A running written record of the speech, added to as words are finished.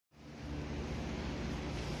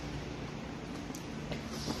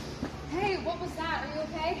was that? Are you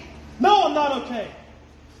okay? No, I'm not okay.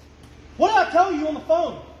 What did I tell you on the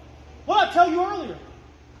phone? What did I tell you earlier?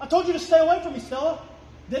 I told you to stay away from me, Stella.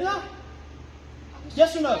 Didn't I?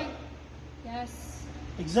 Yes or no? Yes.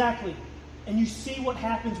 Exactly. And you see what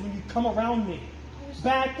happens when you come around me.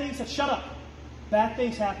 Bad things shut up. Bad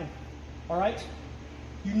things happen. All right?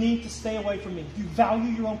 You need to stay away from me. If you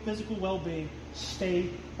value your own physical well-being, stay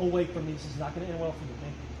away from me. This is not going to end well for you,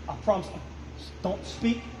 man. I promise. Don't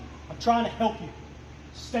speak. I'm trying to help you.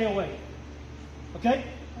 Stay away. Okay?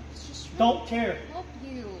 Don't care. Help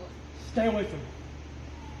you. Stay away from me.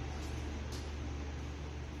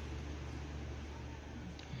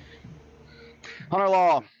 Hunter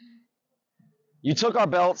Law, you took our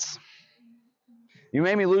belts. You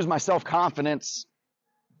made me lose my self-confidence.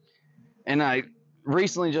 And I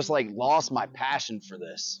recently just lost my passion for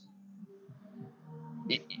this.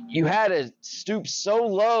 You had to stoop so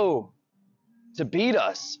low to beat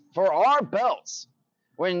us for our belts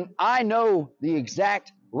when I know the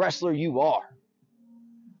exact wrestler you are.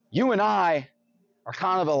 You and I are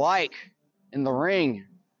kind of alike in the ring.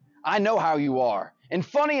 I know how you are. And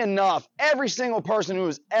funny enough, every single person who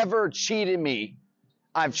has ever cheated me,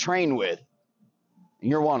 I've trained with. And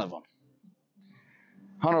you're one of them.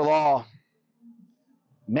 Hunter Law,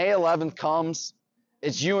 May 11th comes.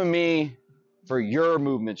 It's you and me for your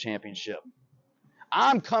movement championship.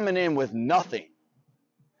 I'm coming in with nothing.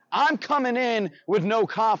 I'm coming in with no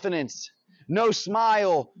confidence, no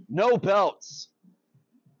smile, no belts.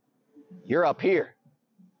 You're up here.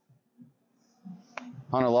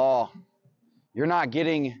 Hunter Law, you're not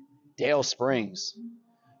getting Dale Springs.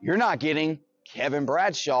 You're not getting Kevin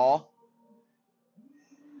Bradshaw.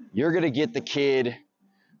 You're going to get the kid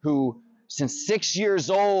who, since 6 years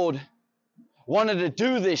old, wanted to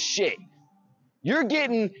do this shit. You're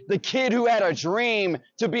getting the kid who had a dream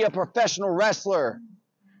to be a professional wrestler.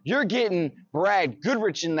 You're getting Brad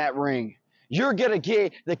Goodrich in that ring. You're going to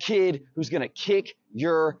get the kid who's going to kick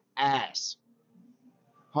your ass.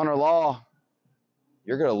 Hunter Law,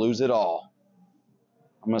 you're going to lose it all.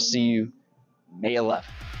 I'm going to see you May 11th.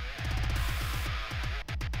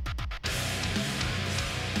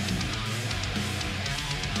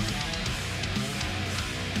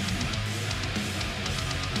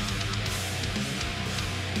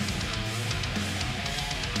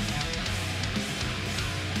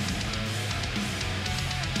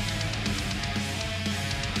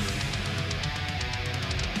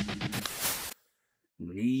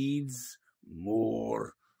 Needs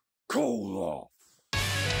more Koloff.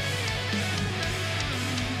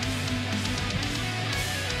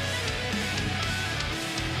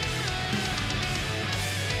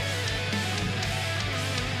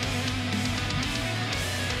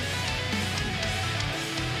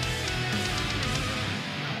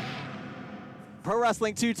 Pro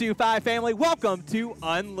Wrestling 225 family, welcome to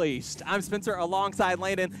Unleashed. I'm Spencer alongside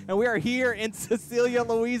Landon, and we are here in Cecelia,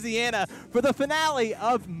 Louisiana for the finale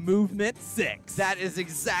of Movement 6. That is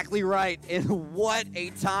exactly right, and what a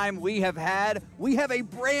time we have had. We have a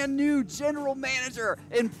brand new general manager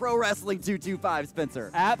in Pro Wrestling 225,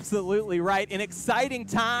 Spencer. Absolutely right. An exciting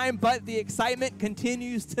time, but the excitement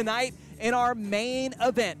continues tonight in our main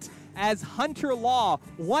event, as Hunter Law,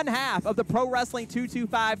 one half of the Pro Wrestling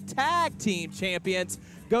 225 Tag Team Champions,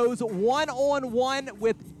 goes one-on-one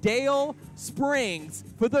with Dale Springs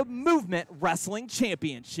for the Movement Wrestling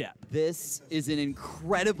Championship. This is an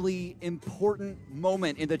incredibly important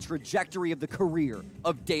moment in the trajectory of the career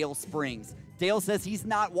of Dale Springs. Dale says he's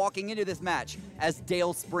not walking into this match as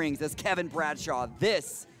Dale Springs, as Kevin Bradshaw.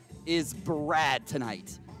 This is Brad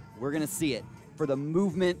tonight. We're going to see it for the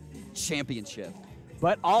Movement Championship.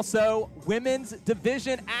 But also women's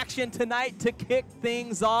division action tonight to kick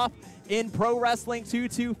things off in Pro Wrestling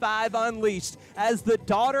 225 Unleashed, as the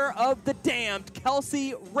daughter of the damned,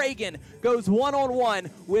 Kelsey Raegan, goes one-on-one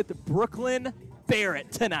with Brooklyn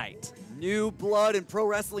Barrett tonight. New blood in Pro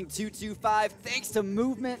Wrestling 225 thanks to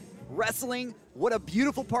Movement Wrestling. What a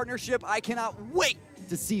beautiful partnership. I cannot wait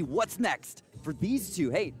to see what's next for these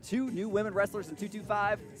two. Hey, two new women wrestlers in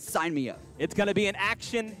 225. Sign me up. It's going to be an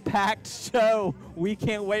action-packed show. We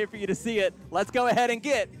can't wait for you to see it. Let's go ahead and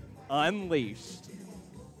get Unleashed.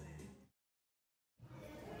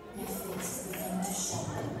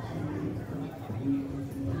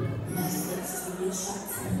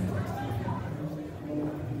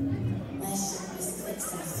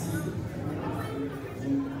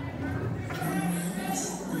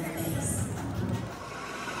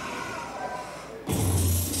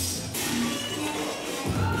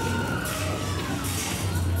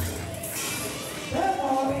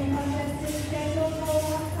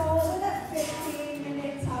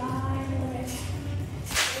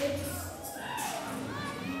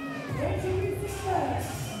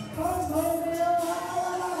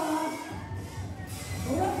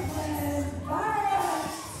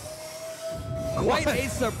 Quite a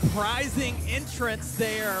surprising entrance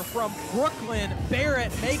there from Brooklyn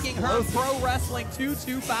Barrett, making her Pro Wrestling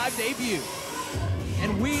 225 debut.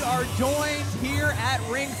 And we are joined here at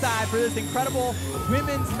ringside for this incredible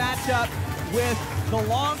women's matchup with the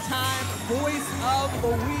longtime voice of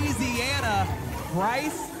Louisiana,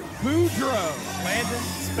 Bryce Boudreaux. Landon,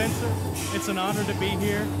 Spencer, it's an honor to be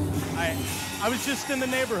here. I was just in the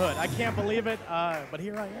neighborhood. I can't believe it, but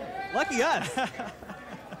here I am. Lucky us.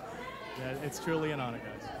 Yeah, it's truly an honor,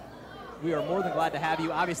 guys. We are more than glad to have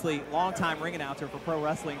you. Obviously, longtime ring announcer for Pro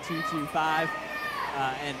Wrestling 225.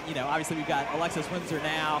 And, you know, obviously we've got Alexis Windsor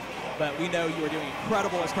now, but we know you are doing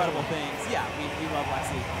incredible things. Yeah, we love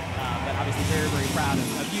Lexi, but obviously very, very proud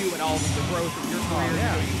of you and all of the growth of your career.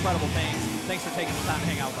 You're doing incredible things. Thanks for taking the time to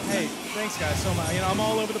hang out with us. Hey, thanks, guys, so much. You know, I'm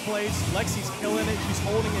all over the place. Lexi's killing it. She's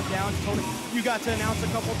holding it down. You got to announce a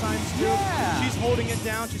couple times, too. Yeah. She's holding it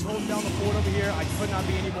down. She's holding down the fort over here. I could not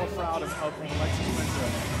be any more proud of Alexis Windsor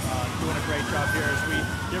doing a great job here as we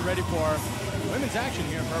get ready for women's action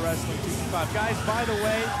here in Pro Wrestling 225. Guys, by the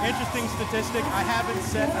way, interesting statistic. I haven't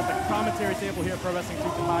sat at the commentary table here at Pro Wrestling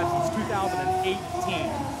 225 since 2018.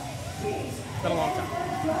 It's been a long time.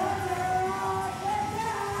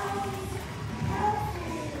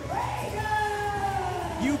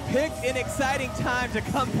 You picked an exciting time to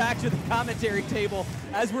come back to the commentary table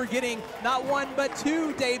as we're getting not one but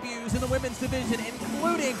two debuts in the women's division,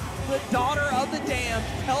 including the daughter of the damned,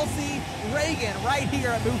 Kelsey Raegan, right here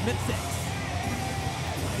at Movement 6.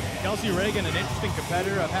 Kelsey Raegan, an interesting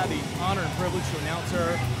competitor. I've had the honor and privilege to announce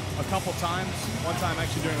her a couple times. One time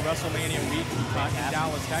actually during WrestleMania week in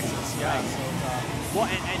Dallas, Texas. Yeah. Right. So, well,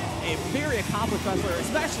 and a very accomplished wrestler,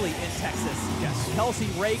 especially in Texas. Yes. Kelsey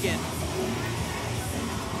Raegan,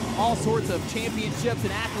 all sorts of championships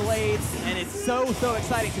and accolades, and it's so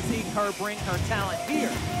exciting to see her bring her talent here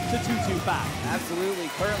to 225. Absolutely.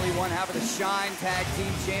 Currently one half of the Shine Tag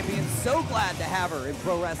Team Champions. So glad to have her in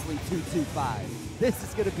Pro Wrestling 225. This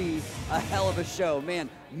is going to be a hell of a show. Man,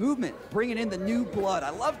 Movement bringing in the new blood.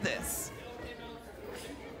 I love this.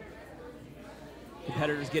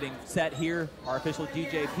 Competitors getting set here. Our official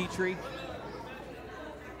DJ Petrie.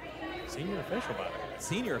 senior official, by the way.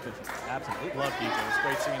 Senior official, absolutely. Love DJ. It's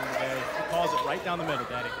great seeing him today. He calls it right down the middle,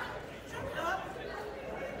 Daddy.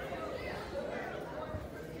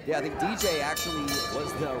 Yeah, I think DJ actually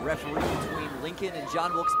was the referee between Lincoln and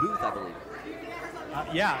John Wilkes Booth, I believe.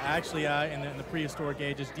 Yeah, actually, in the prehistoric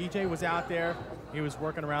ages, DJ was out there. He was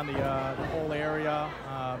working around the whole area,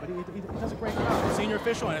 but he does a great job. Senior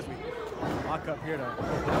official, and as we lock up here to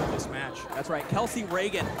open up this match. That's right, Kelsey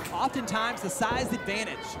Raegan. Oftentimes the size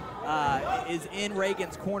advantage is in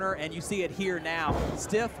Raegan's corner, and you see it here now.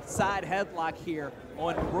 Stiff side headlock here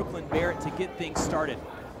on Brooklyn Barrett to get things started.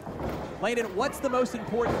 Landon, what's the most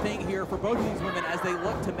important thing here for both of these women as they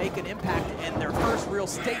look to make an impact in their first real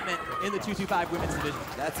statement in the 225 women's division?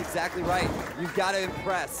 That's exactly right. You've got to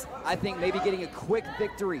impress. I think maybe getting a quick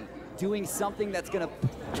victory, doing something that's going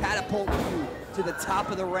to catapult you to the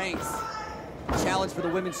top of the ranks. Challenge for the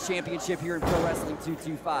women's championship here in Pro Wrestling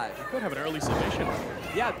 225. You could have an early submission.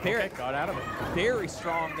 Yeah, Barrett got out of it. Very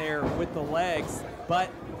strong there with the legs,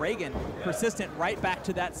 but Raegan persistent right back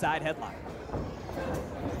to that side headlock.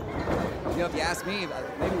 You know, if you ask me,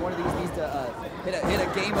 maybe one of these needs to hit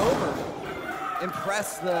a game over,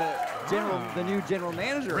 impress the new general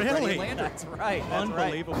manager. Really? That's right. That's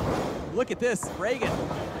unbelievable. Right. Look at this, Raegan.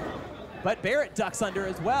 But Barrett ducks under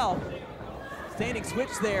as well. Standing switch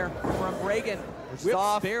there from Raegan. Whips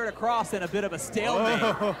off. Barrett across in a bit of a stalemate.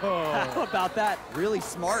 How about that? Really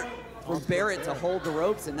smart for Barrett to hold the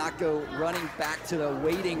ropes and not go running back to the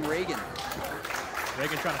waiting Raegan.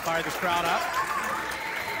 Raegan trying to fire this crowd up.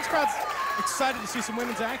 This crowd's excited to see some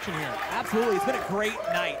women's action here. Absolutely. It's been a great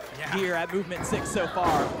night here at Movement 6 so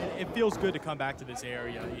far. It feels good to come back to this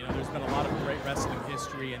area. You know, there's been a lot of great wrestling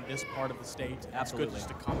history in this part of the state. Absolutely. It's good just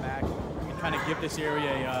to come back and kind of give this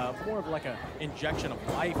area more of like an injection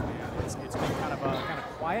of life, man. It's been kind of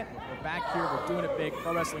quiet. We're back here. We're doing it big.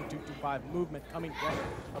 Pro Wrestling 225 movement coming together.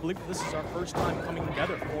 I believe this is our first time coming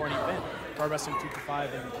together for an event. Pro Wrestling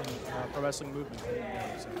 225 and Pro Wrestling movement.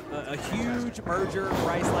 A huge merger,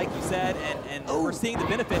 Bryce, like you said, and we're seeing the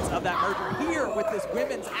benefits of that merger here with this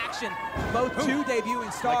women's action. Both two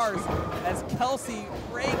debuting stars as Kelsey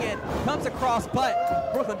Raegan comes across,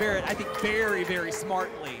 but Brooklyn Barrett, I think, very, very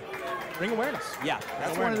smartly. Ring awareness. Yeah.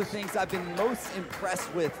 That's one of the things I've been most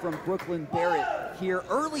impressed with from Brooklyn Barrett here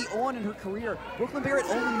early on in her career. Brooklyn Barrett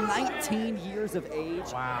only 19 years of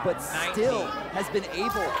age, but still has been able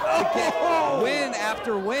to get win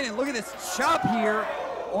after win. And look at this chop here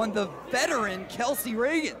on the veteran Kelsey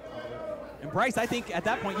Raegan. And Bryce, I think at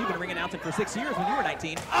that point you've been ring announcing for 6 years when you were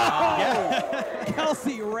 19. Oh! Yeah.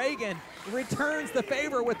 Kelsey Raegan returns the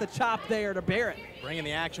favor with the chop there to Barrett. Bringing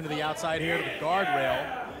the action to the outside here to the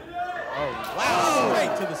guardrail. Oh, wow,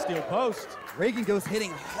 straight to the steel post. Raegan goes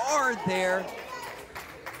hitting hard there.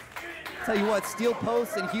 Tell you what, steel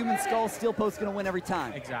post and human skull, steel post gonna win every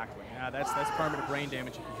time. Exactly. Yeah, that's permanent brain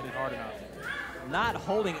damage if you hit it hard enough. Not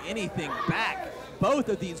holding anything back. Both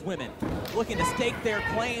of these women looking to stake their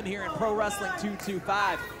claim here in Pro Wrestling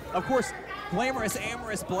 225. Of course, glamorous,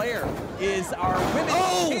 amorous Blair is our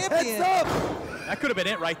women's champion. Heads up! That could have been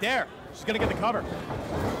it right there. She's gonna get the cover.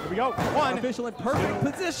 Here we go. One. Official in perfect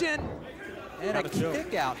position. And a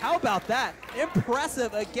kick out. How about that?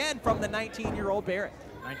 Impressive again from the 19-year-old Barrett.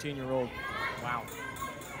 19-year-old. Wow.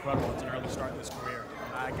 Incredible. It's an early start in this career.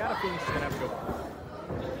 I got a feeling she's gonna have a good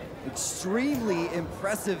one. Extremely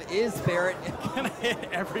impressive is Barrett. Gonna hit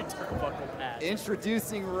every turnbuckle pad.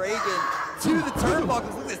 Introducing Raegan to the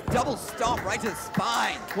turnbuckles. Look at this double stomp right to the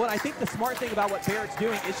spine. Well, I think the smart thing about what Barrett's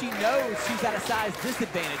doing is she knows she's at a size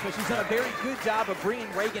disadvantage, but she's done a very good job of bringing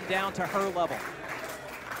Raegan down to her level.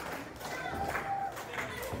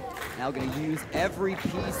 Now going to use every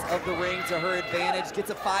piece of the ring to her advantage. Gets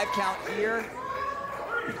a 5 count here.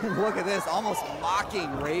 Look at this, almost mocking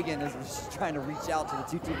Raegan as she's trying to reach out to the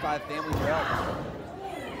 225 family for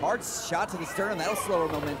help. Hard shot to the sternum, that'll slow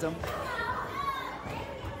her momentum.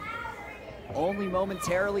 Only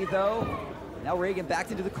momentarily though. Now Raegan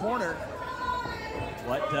backed into the corner.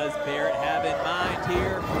 What does Barrett have in mind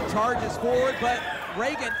here? Charges forward, but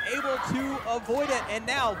Raegan able to avoid it, and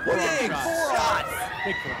now big shots.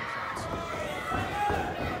 Big forearm shots.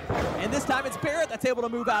 And this time it's Barrett that's able to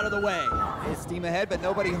move out of the way. Full steam ahead, but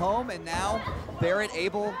nobody home, and now Barrett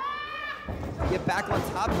able to get back on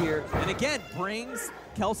top here. And again, brings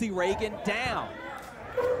Kelsey Raegan down.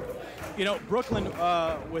 You know, Brooklyn,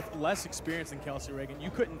 with less experience than Kelsey Raegan, you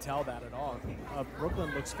couldn't tell that at all.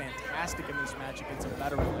 Brooklyn looks fantastic in this match against a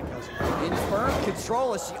veteran like Kelsey Raegan. In firm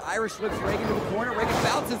control as she Irish whips Raegan to the corner. Raegan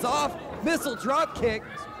bounces off, missile drop kick.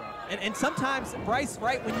 And sometimes, Bryce,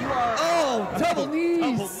 right, when you are... Oh, double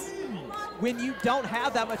knees. When you don't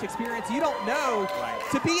have that much experience, you don't know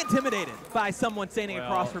to be intimidated by someone standing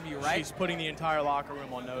across from you, right? She's putting the entire locker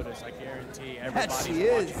room on notice. I guarantee everybody's watching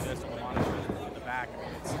this on the monitor in the back. I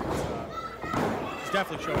mean, it's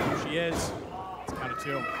definitely showing who she is. It's kind of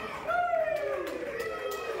two.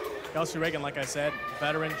 Kelsey Raegan, like I said,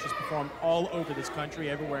 veteran. She's performed all over this country,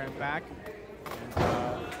 everywhere and back.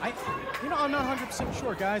 And I'm not 100%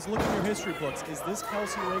 sure, guys. Look at your history books. Is this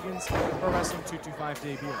Kelsey Raegan's Pro Wrestling 225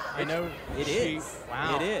 debut? I know it is.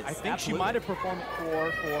 Wow. It is. I think she might have performed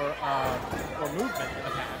for movement in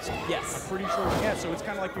the past. Yes. I'm pretty sure she has. So it's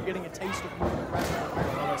kind of like you're getting a taste of movement wrestling from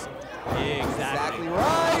Pro Wrestling. Exactly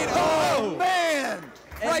Right. Oh, man.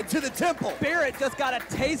 Right to the temple. Barrett just got a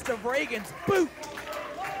taste of Raegan's boot.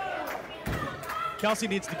 Kelsey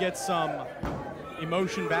needs to get some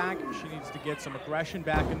emotion back. She needs to get some aggression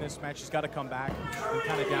back in this match. She's got to come back and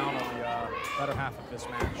kind of down on the better half of this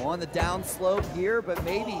match. On the down slope here, but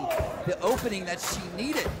maybe the opening that she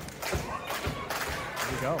needed.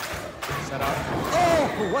 Here we go. Set up.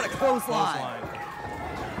 Oh, what a clothesline.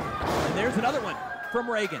 And there's another one from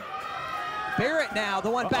Raegan. Barrett now,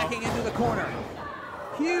 the one backing into the corner.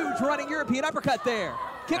 Huge running European uppercut there.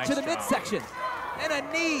 Kick to the midsection. And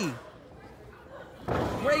a knee.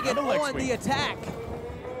 Raegan on the attack.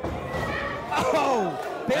 Oh!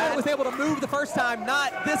 Barrett was able to move the first time,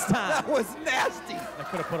 not this time. That was nasty. That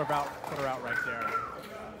could have put her out right there.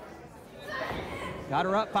 Got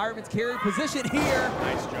her up, fireman's carry position here.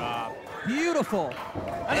 Nice job. Beautiful.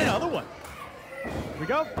 And another one. Here we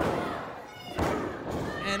go.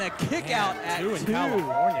 And a kick out at two in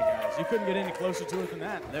California, guys. You couldn't get any closer to it than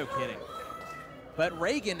that. No kidding. But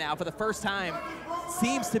Raegan now, for the first time,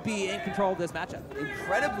 seems to be in control of this matchup.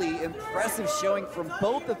 Incredibly impressive showing from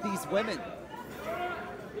both of these women.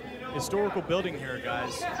 Historical building here,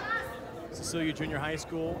 guys. Cecelia Junior High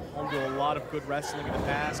School, home to a lot of good wrestling in the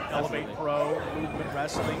past. Elevate Pro, movement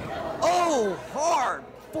wrestling. Oh, hard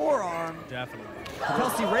forearm. Definitely.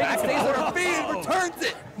 Kelsey Raegan stays on her feet and returns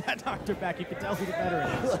it. That knocked her back. You can tell who the veteran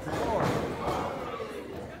is.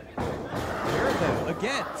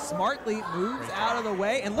 Again, smartly moves out of the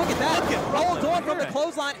way, and look at that. Rolls on from the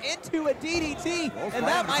clothesline into a DDT, and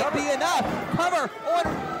that might be enough. Cover on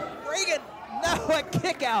Raegan. No, a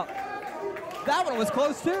kick out. That one was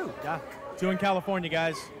close too. Yeah, two in California,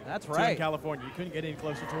 guys. That's Two right. in California. You couldn't get any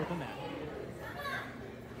closer to it than that.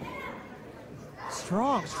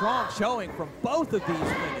 Strong showing from both of these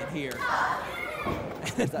women here.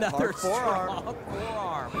 And another strong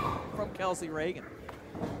forearm from Kelsey Raegan.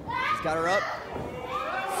 He's got her up.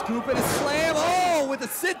 Scoop and a slam. Oh, with a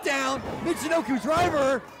sit down. Michinoku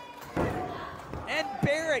driver. And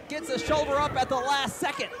Barrett gets a shoulder up at the last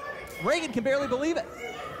second. Raegan can barely believe it.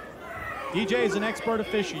 DJ is an expert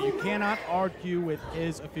official. You cannot argue with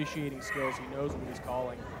his officiating skills. He knows what he's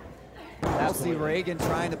calling. Kelsey Raegan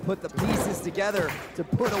trying to put the pieces together to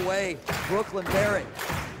put away Brooklyn Barrett.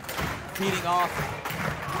 Feeding off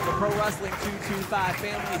the Pro Wrestling 225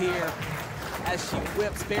 family here as she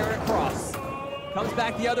whips Barrett across. Comes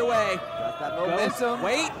back the other way. Got that momentum.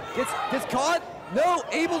 Wait. Gets caught. No,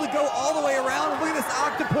 able to go all the way around. Look at this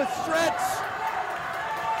octopus stretch.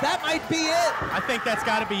 That might be it. I think that's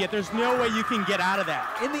got to be it. There's no way you can get out of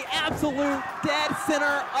that. In the absolute dead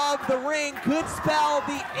center of the ring could spell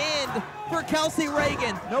the end for Kelsey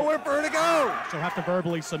Raegan. Nowhere for her to go. She'll have to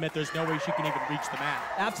verbally submit. There's no way she can even reach the mat.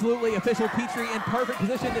 Absolutely. Official Petrie in perfect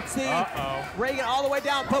position to see Raegan all the way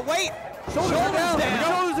down. But wait, shoulders down.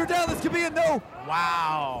 Shoulders are down. This could be a no.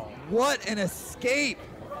 Wow. What an escape.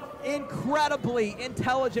 Incredibly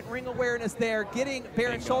intelligent ring awareness there, getting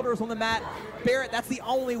Barrett's shoulders on the mat. Barrett, that's the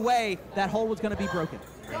only way that hold was going to be broken.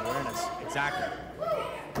 Ring awareness, exactly.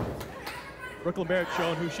 Brooklyn Barrett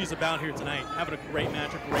showing who she's about here tonight. Having a great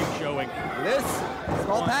match, a great showing. This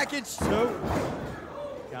small package. Two.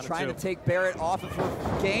 Trying to take Barrett off of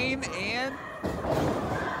her game and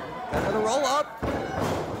another roll up.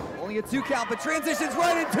 Only a 2 count, but transitions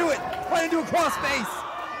right into it. Right into a cross face.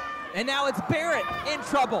 And now it's Barrett in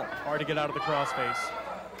trouble. Hard to get out of the crossface.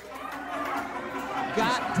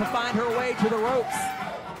 Got to find her way to the ropes.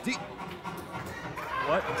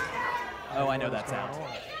 What? Oh, I know that sound.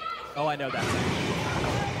 Oh, I know that sound.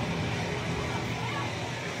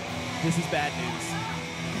 This is bad news.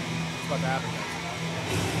 What's about to happen, guys?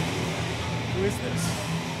 Who is this?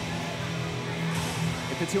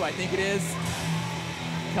 If it's who I think it is,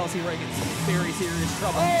 Kelsey Raegan's in very serious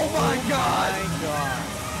trouble. Oh my God! Oh my God.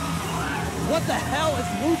 What the hell is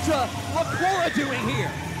Lucha LaCora doing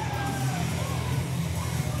here?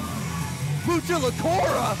 Lucha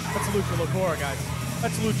LaCora? That's Lucha LaCora, guys.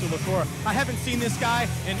 That's Lucha LaCora. I haven't seen this guy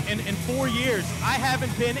in 4 years. I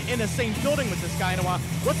haven't been in the same building with this guy in a while.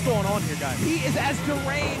 What's going on here, guys? He is as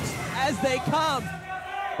deranged as they come.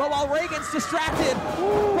 But while Raegan's distracted,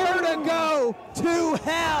 Vertigo to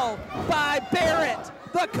hell by Barrett,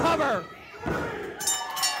 the cover.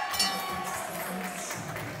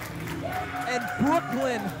 And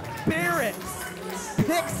Brooklyn Barrett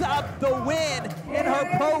picks up the win in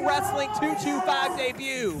her Pro Wrestling 225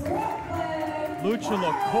 debut. Lucha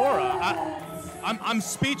LaCora. I'm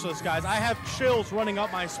speechless, guys. I have chills running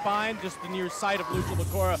up my spine just the near sight of Lucha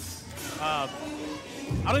LaCora. I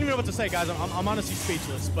don't even know what to say, guys. I'm honestly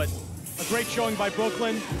speechless, but a great showing by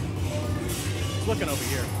Brooklyn. Just looking over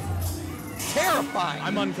here. Terrifying.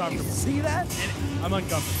 I'm uncomfortable. See that? I'm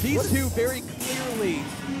uncomfortable. These two very clearly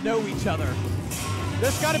know each other.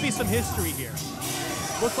 There's got to be some history here.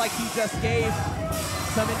 Looks like he just gave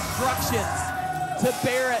some instructions to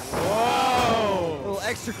Barrett. Whoa! A little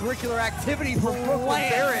extracurricular activity for Brooklyn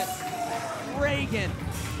Barrett. Raegan.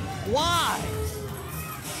 Why?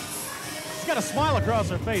 She's got a smile across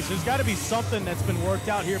her face. There's got to be something that's been worked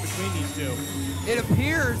out here between these two. It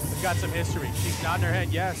appears They've got some history. She's nodding her head,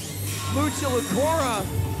 yes. Lucha LaCora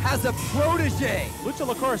has a protege. Lucha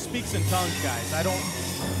LaCora speaks in tongues, guys. I don't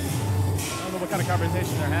know what kind of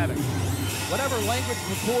conversation they're having. Whatever language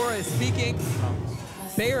LaCora is speaking,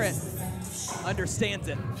 Barrett understands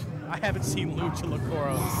it. I haven't seen Lucha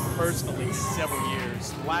LaCora personally in several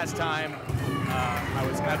years. Last time, I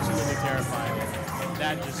was absolutely terrified. And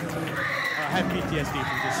that just, I have PTSD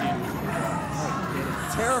from just seeing Lucha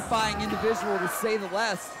LaCora. Terrifying individual, to say the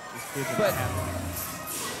least.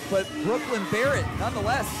 But Brooklyn Barrett,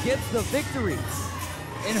 nonetheless, gets the victory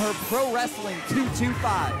in her Pro Wrestling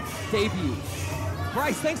 225 debut.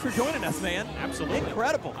 Bryce, thanks for joining us, man. Absolutely.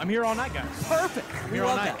 Incredible. I'm here all night, guys. Perfect. I'm here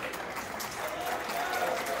all night. That.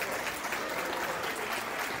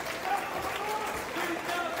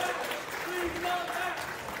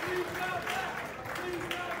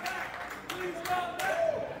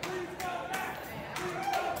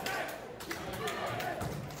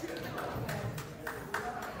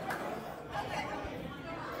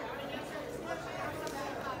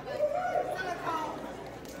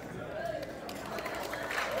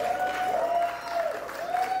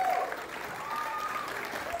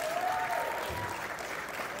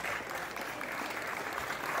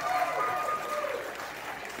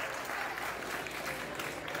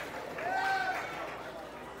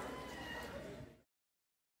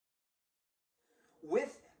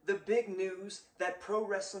 With the big news that Pro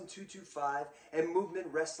Wrestling 225 and Movement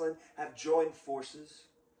Wrestling have joined forces,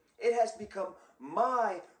 it has become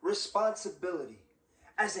my responsibility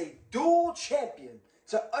as a dual champion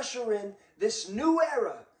to usher in this new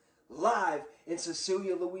era live in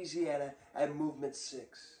Cecelia, Louisiana at Movement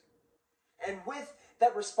 6. And with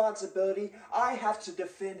that responsibility, I have to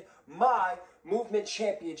defend my Movement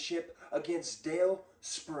Championship against Dale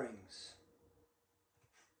Springs.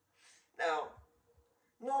 Now,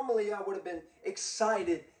 normally I would have been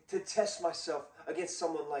excited to test myself against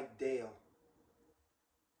someone like Dale.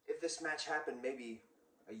 If this match happened maybe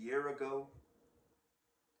a year ago,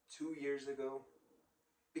 2 years ago,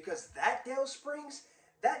 because that Dale Springs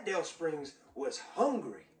was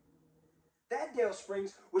hungry. That Dale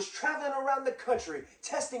Springs was traveling around the country,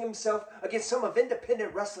 testing himself against some of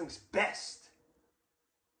independent wrestling's best.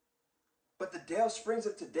 But the Dale Springs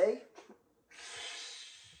of today,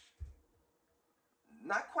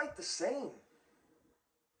 not quite the same.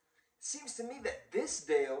 It seems to me that this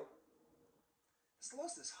Dale has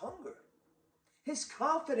lost his hunger. His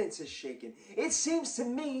confidence is shaken. It seems to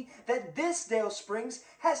me that this Dale Springs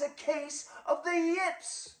has a case of the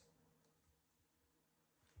yips.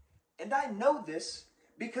 And I know this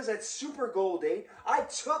because at Super Gold 8, I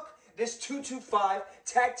took this 225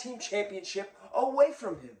 Tag Team Championship away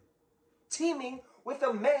from him, teaming with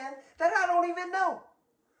a man that I don't even know.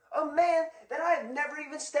 A man that I have never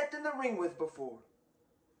even stepped in the ring with before.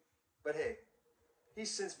 But hey, he's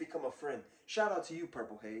since become a friend. Shout out to you,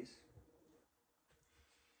 Purple Haze.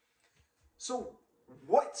 So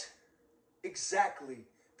what exactly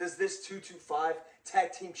does this 225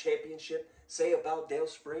 Tag Team Championship say about Dale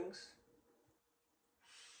Springs?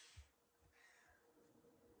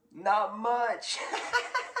 Not much.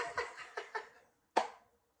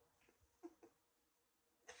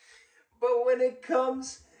 But when it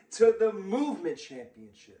comes to the Movement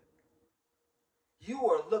Championship, you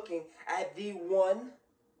are looking at the one,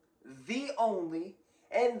 the only,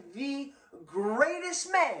 and the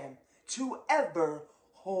greatest man to ever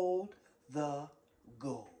hold the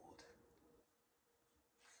gold.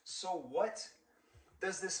 So what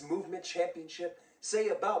does this Movement Championship say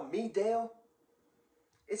about me, Dale?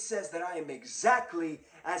 It says that I am exactly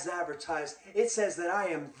as advertised. It says that I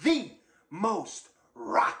am the most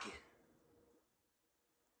rockin'.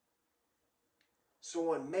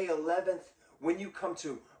 So on May 11th, when you come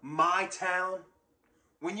to my town,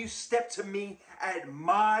 when you step to me at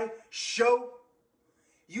my show,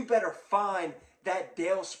 you better find that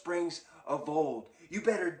Dale Springs of old. You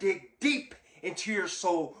better dig deep into your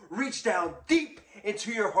soul, reach down deep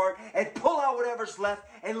into your heart, and pull out whatever's left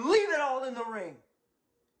and leave it all in the ring.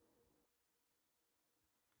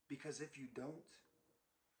 Because if you don't,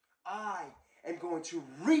 I am going to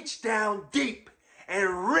reach down deep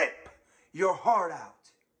and rip your heart out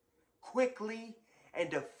quickly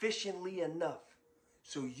and efficiently enough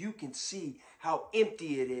so you can see how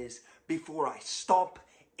empty it is before I stomp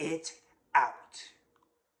it out.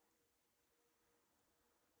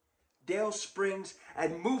 Dale Springs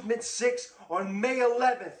at Movement 6 on May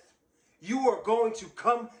 11th. You are going to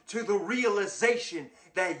come to the realization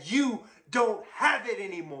that you don't have it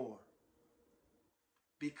anymore.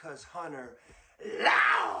 Because Hunter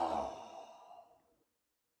Lau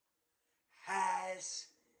has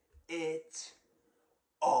it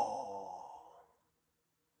all.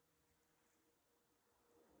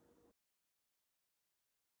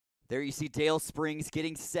 There you see Dale Springs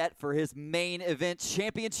getting set for his main event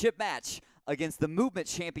championship match against the Movement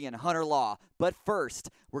champion Hunter Law. But first,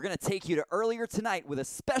 we're going to take you to earlier tonight with a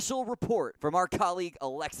special report from our colleague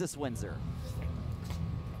Alexis Windsor.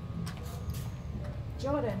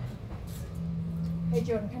 Jordan. Hey,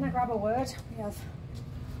 Jordan, can I grab a word?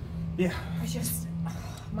 Yeah.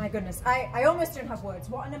 My goodness. I almost don't have words.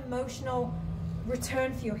 What an emotional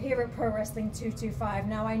return for you here at Pro Wrestling 225.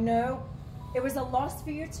 Now, I know it was a loss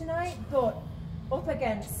for you tonight, but up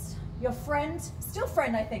against your friend, still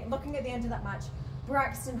friend, I think, looking at the end of that match,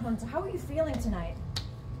 Braxton Hunter. How are you feeling tonight?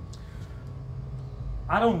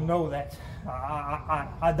 I don't know that.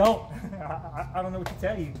 I don't. I don't know what to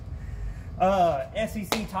tell you.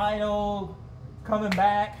 SEC title coming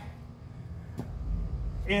back.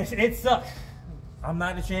 It sucks. I'm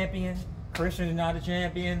not a champion. Christian is not a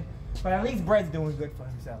champion. But at least Brett's doing good for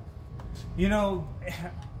himself. You know,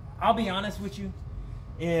 I'll be honest with you,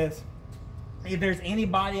 if there's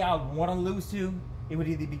anybody I would want to lose to, it would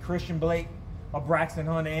either be Christian Blake or Braxton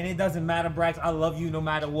Hunter. And it doesn't matter, Brax, I love you no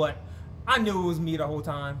matter what. I knew it was me the whole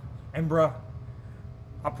time. And bruh,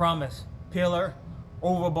 I promise, Pillar,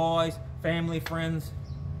 Overboys, family, friends,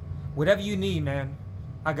 whatever you need, man,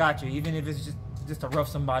 I got you. Even if it's just to rough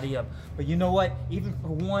somebody up. But you know what? Even for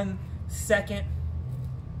 1 second,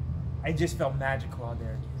 I just felt magical out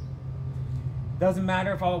there. Doesn't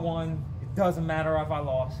matter if I won. It doesn't matter if I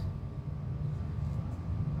lost.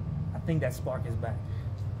 think that spark is back.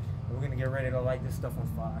 We're going to get ready to light this stuff on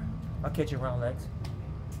fire. I'll catch you around, Lex.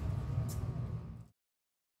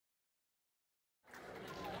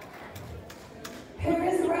 Who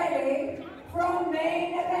is ready for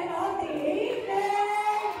main event of the evening?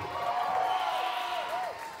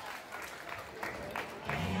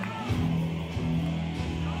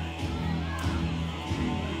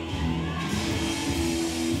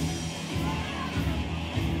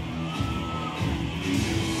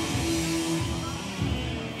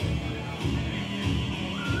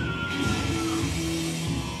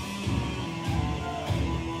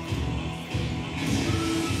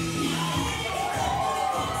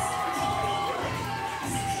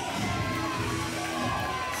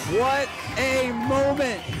 What a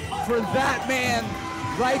moment for that man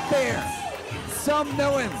right there. Some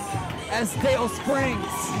know him as Dale Springs.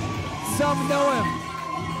 Some know him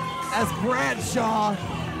as Bradshaw.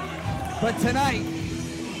 But tonight,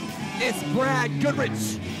 it's Brad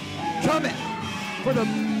Goodrich coming for the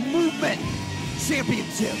Movement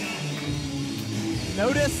Championship.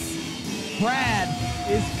 Notice Brad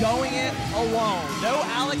is going it alone. No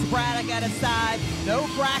Alex Braddock at his side, no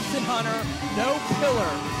Braxton Hunter, no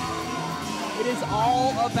Pillar. It is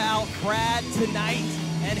all about Brad tonight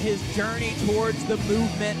and his journey towards the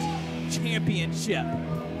Movement Championship.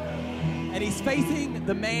 And he's facing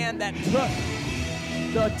the man that took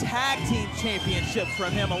the tag team championships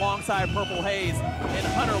from him alongside Purple Haze and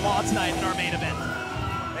Hunter Law tonight in our main event.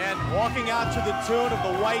 And walking out to the tune of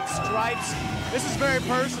the White Stripes, this is very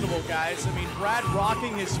personable, guys. I mean, Brad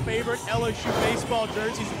rocking his favorite LSU baseball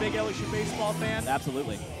jersey. He's a big LSU baseball fan.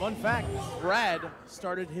 Absolutely. Fun fact, Brad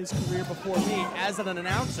started his career before me as an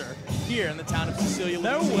announcer here in the town of Cecelia,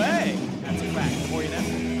 Louisiana. No way. That's a fact, the more you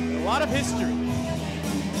know. A lot of history.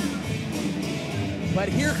 But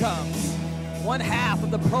here comes one half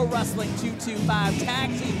of the Pro Wrestling 225 Tag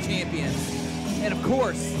Team Champions. And of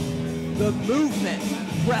course, the Movement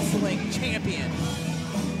Wrestling Champion.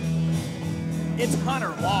 It's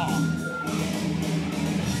Hunter Law.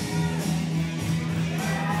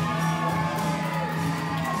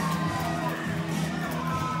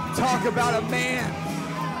 Talk about a man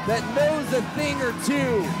that knows a thing or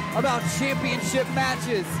two about championship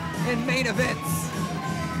matches and main events.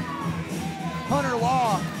 Hunter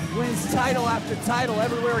Law wins title after title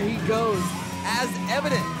everywhere he goes, as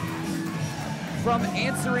evident from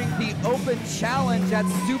answering the open challenge at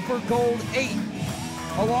Super Gold 8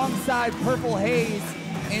 alongside Purple Haze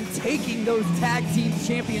and taking those tag team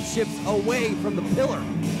championships away from the Pillar.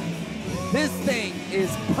 This thing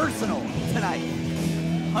is personal tonight.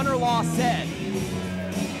 Hunter Law said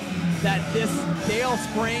that this Dale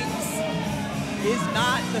Springs is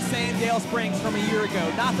not the same Dale Springs from a year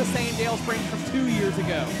ago, not the same Dale Springs from 2 years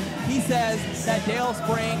ago. He says that Dale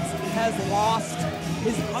Springs has lost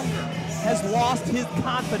his hunger, has lost his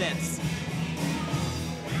confidence.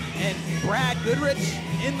 And Brad Goodrich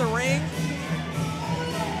in the ring.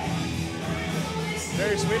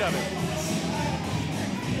 Very sweet of him.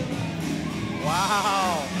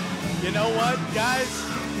 Wow. You know what, guys?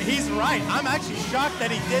 He's right. I'm actually shocked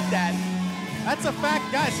that he did that. That's a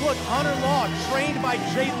fact, guys. Look, Hunter Law, trained by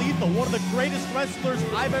Jay Lethal, one of the greatest wrestlers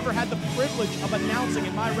I've ever had the privilege of announcing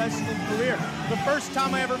in my wrestling career. The first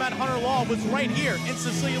time I ever met Hunter Law was right here in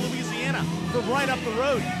Cecelia, Louisiana, from right up the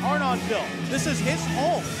road, Arnonville. This is his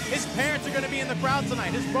home. His parents are going to be in the crowd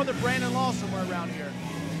tonight. His brother Brandon Law somewhere around here.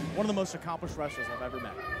 One of the most accomplished wrestlers I've ever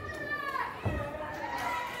met.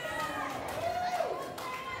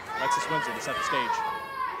 Alexis Windsor to set the stage.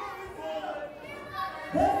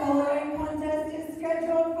 The following contest is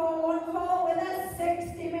scheduled for one fall with a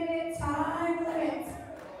 60-minute time limit.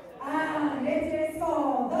 And it is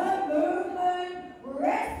for the Movement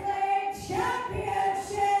Wrestling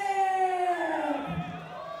Championship.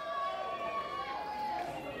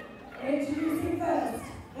 Introducing first,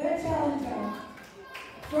 the challenger.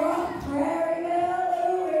 From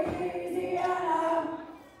Prairieville, Louisiana,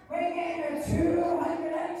 weighing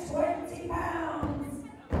 220 pounds,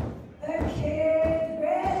 the kid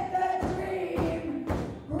with the dream,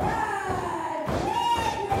 Brad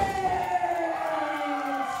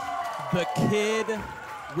Goodrich. The kid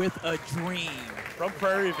with a dream. From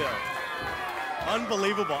Prairieville.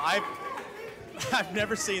 Unbelievable. I've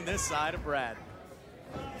never seen this side of Brad.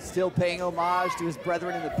 Still paying homage to his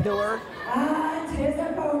brethren in the Pillar. And his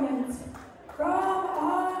opponent, from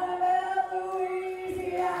Arnonville,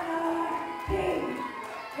 Louisiana, he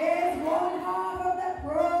is one half of the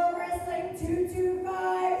Pro Wrestling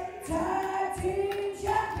 225 Tag Team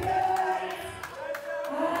Champions.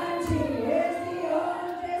 And he is the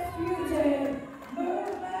undisputed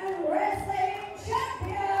Movement Wrestling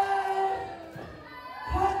Champion,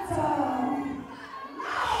 Hunter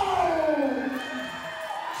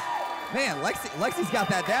Man, Lexi's got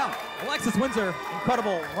that down. Alexis Windsor,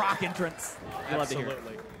 incredible rock entrance. I love to hear it.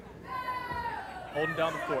 Absolutely. Holding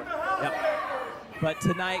down the fort. Yep. But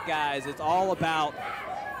tonight, guys, it's all about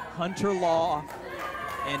Hunter Law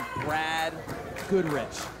and Brad Goodrich.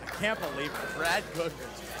 I can't believe it. Brad Goodrich.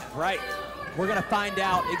 Right. We're going to find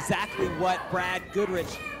out exactly what Brad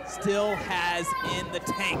Goodrich still has in the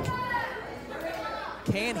tank.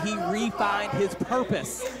 Can he refine his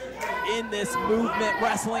purpose in this Movement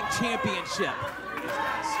Wrestling Championship?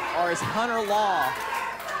 Or is Hunter Law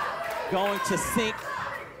going to sink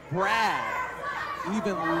Brad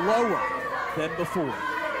even lower than before?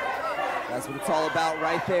 That's what it's all about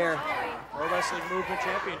right there. Pro Wrestling Movement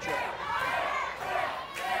Championship.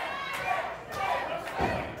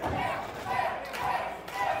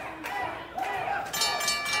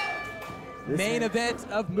 Main event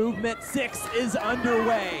of Movement 6 is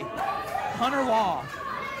underway. Hunter Law,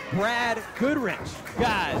 Brad Goodrich,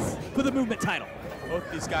 guys, for the Movement title.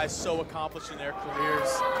 Both these guys so accomplished in their careers.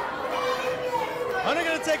 Hunter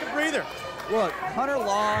gonna take a breather. Look, Hunter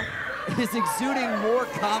Law is exuding more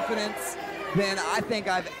confidence than I think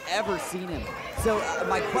I've ever seen him. So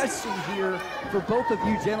my question here for both of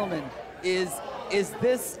you gentlemen is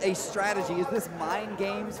this a strategy? Is this mind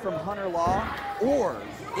games from Hunter Law? Or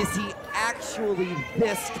is he actually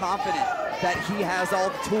this confident that he has all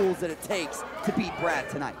the tools that it takes to beat Brad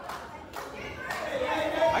tonight?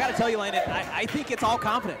 I got to tell you, Landon, I think it's all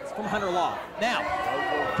confidence from Hunter Law. Now,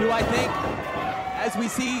 do I think, as we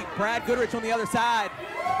see Brad Goodrich on the other side,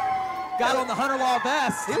 got on the Hunter Law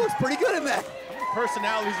vest? He looks pretty good in that. How many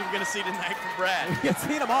personalities are we going to see tonight from Brad? We've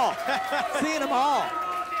seen them all. Seeing them all.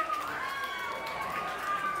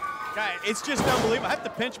 Guy, it's just unbelievable. I have to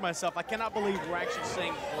pinch myself. I cannot believe we're actually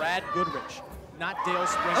seeing Brad Goodrich, not Dale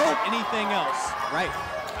Springs or anything else. Right.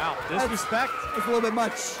 Wow, disrespect. It's a little bit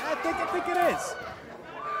much. I think it is.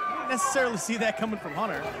 I didn't necessarily see that coming from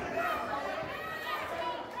Hunter.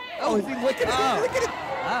 Oh, is he licking it? Oh. Licking it?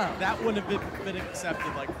 Wow. That wouldn't have been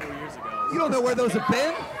accepted like 4 years ago. You don't know where those have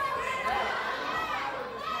been?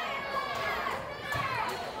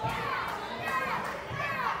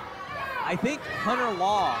 I think Hunter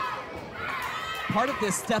Law, part of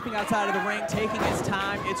this stepping outside of the ring, taking his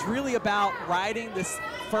time, it's really about riding this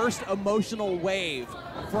first emotional wave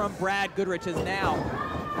from Brad Goodrich, as now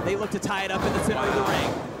they look to tie it up in the center of the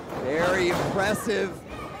ring. Very impressive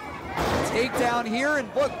takedown here, and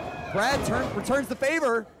look, Brad returns the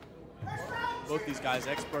favor. Both these guys,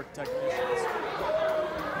 expert technicians.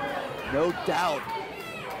 No doubt.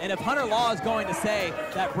 And if Hunter Law is going to say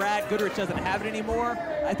that Brad Goodrich doesn't have it anymore,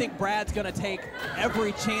 I think Brad's going to take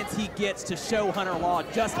every chance he gets to show Hunter Law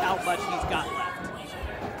just how much he's got left.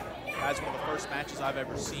 Guys, one of the first matches I've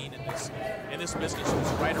ever seen in this business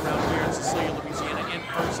was right around here in Cecelia, Louisiana, in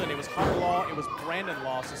person. It was Hunter Law, it was Brandon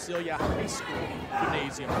Law, Cecelia High School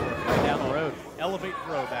Gymnasium, right down the road. Elevate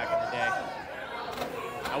Pro back in the day.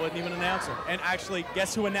 I wasn't even an announcer. And actually,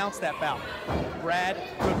 guess who announced that bout? Brad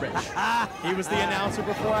Goodrich. He was the announcer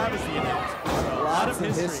before I was the announcer. So Lots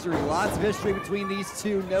of history. Lots of history between these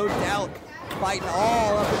two, no doubt. Fighting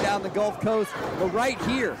all up and down the Gulf Coast. But right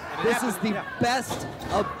here, this is the best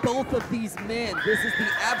of both of these men. This is the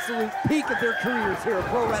absolute peak of their careers here at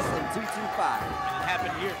Pro Wrestling 225. And it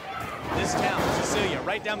happened here. This town, Cecelia,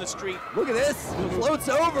 right down the street. Look at this. It floats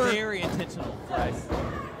over. Very intentional, Bryce.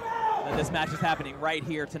 That this match is happening right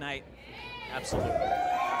here tonight. Absolutely.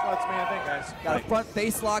 That's main event, guys. Got a front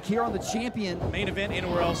face lock here on the champion. Main event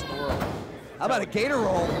anywhere else in the world. How about a gator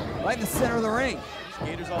roll right in the center of the ring? There's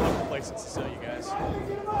gators all over the place in Cecelia, guys.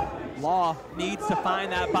 Law needs to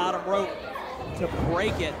find that bottom rope to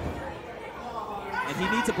break it. And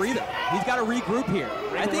he needs a breather. He's got to regroup here.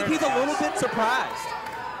 I think he's a little bit surprised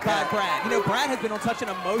by Brad. You know, Brad has been on such an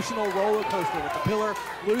emotional roller coaster with the Pillar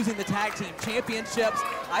losing the tag team championships.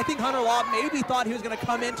 I think Hunter Law maybe thought he was going to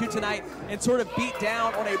come into tonight and sort of beat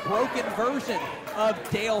down on a broken version of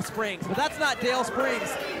Dale Springs. But that's not Dale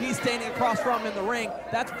Springs he's standing across from in the ring.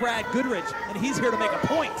 That's Brad Goodrich, and he's here to make a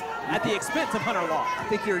point at the expense of Hunter Law. I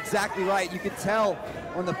think you're exactly right. You could tell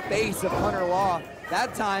on the face of Hunter Law,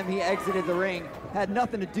 that time he exited the ring had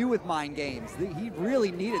nothing to do with mind games. He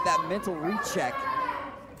really needed that mental recheck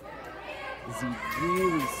as he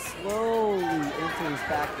really slowly enters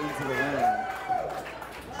back into the ring.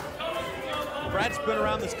 Brad's been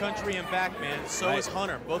around this country and back, man. So is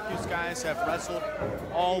Hunter. Both these guys have wrestled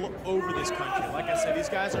all over this country. Like I said, these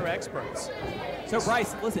guys are experts. So,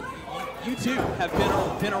 Bryce, listen, you too have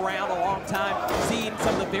been around a long time, seen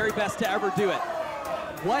some of the very best to ever do it.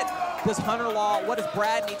 What does Hunter Law, what does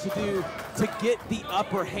Brad need to do to get the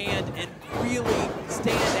upper hand and really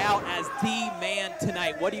stand out as the man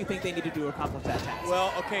tonight? What do you think they need to do to accomplish that task?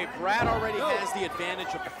 Well, okay, Brad already has the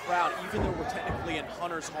advantage of the crowd, even though we're technically in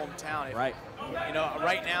Hunter's hometown. Right. You know,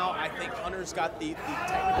 right now, I think Hunter's got the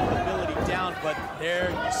technical ability down, but there,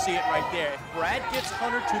 you see it right there. If Brad gets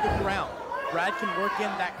Hunter to the ground, Brad can work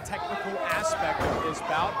in that technical aspect of this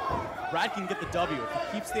bout. Brad can get the W. If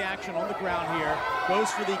he keeps the action on the ground here,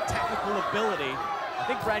 goes for the technical ability, I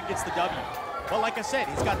think Brad gets the W. But like I said,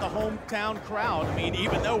 he's got the hometown crowd. I mean,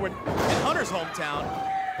 even though we're in Hunter's hometown,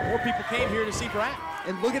 more people came here to see Brad.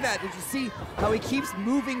 And look at that. Did you see how he keeps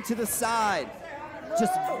moving to the side?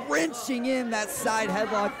 Just wrenching in that side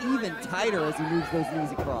headlock even tighter as he moves those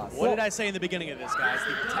knees across. What did I say in the beginning of this, guys?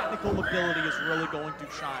 The technical ability is really going to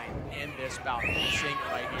shine in this bout. You're seeing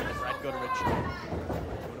it right here. Brad Goodrich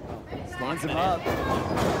stands him up.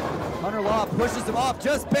 Hunter Law pushes him off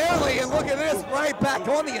just barely, and look at this, right back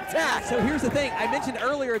on the attack. So here's the thing. I mentioned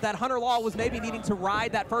earlier that Hunter Law was maybe needing to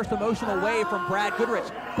ride that first emotional wave from Brad Goodrich,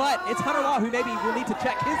 but it's Hunter Law who maybe will need to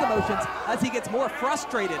check his emotions as he gets more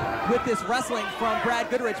frustrated with this wrestling from Brad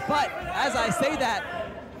Goodrich. But as I say that,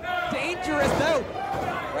 dangerous though.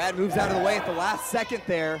 Brad moves out of the way at the last second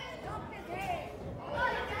there.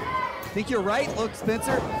 I think you're right, look,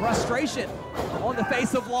 Spencer. Frustration on the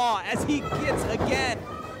face of Law as he gets again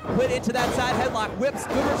put into that side headlock, whips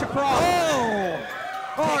Goodrich across. Oh!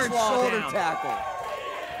 Hard shoulder down. tackle.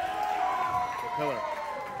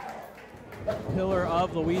 Pillar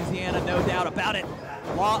of Louisiana, no doubt about it.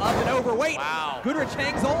 Law up and over, wait. Wow. Goodrich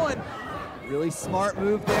hangs on. Really smart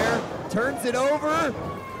move there, turns it over.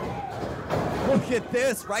 Look at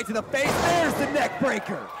this, right to the face, there's the neck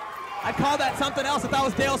breaker. I'd call that something else if that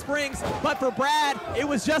was Dale Springs, but for Brad, it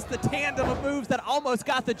was just the tandem of moves that almost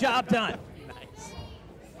got the job done. Nice.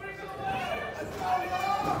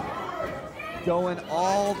 Going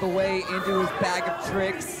all the way into his bag of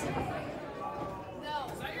tricks.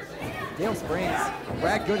 Dale Springs,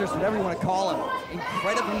 Brad Goodrich, whatever you want to call him,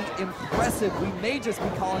 incredibly impressive. We may just be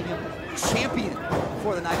calling him champion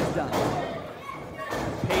before the night is done.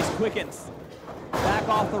 Pace quickens. Back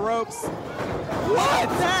off the ropes.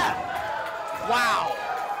 What's that? Wow.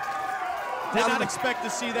 Did not expect to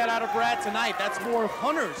see that out of Brad tonight. That's more of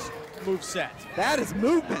Hunter's moveset. That is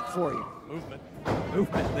movement for you. Movement.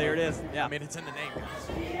 Movement, there it is. Yeah. I mean, it's in the name, guys.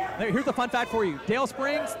 Here's a fun fact for you. Dale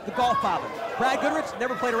Springs, the golf father. Brad Goodrich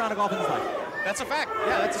never played a round of golf in his life. That's a fact.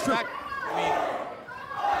 Yeah, that's a fact. I mean,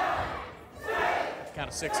 count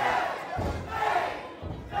of 6 here.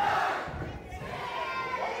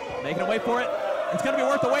 Making a wait for it. It's going to be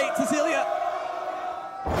worth the wait. Cecelia.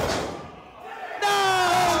 No!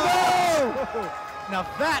 Now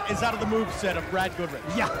that is out of the moveset of Brad Goodrich.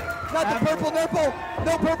 Yeah. Not the purple nipple.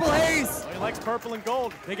 No purple haze. Well, he likes purple and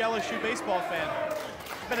gold. Big LSU baseball fan.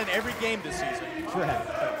 He's been in every game this season. Sure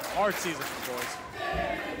has. Hard season for the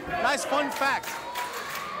boys. Nice fun fact.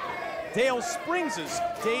 Dale Springs'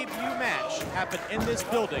 debut match happened in this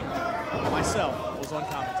building. Myself was on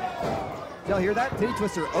commentary. Did y'all hear that? Titty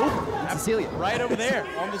twister over in Cecelia. Right over there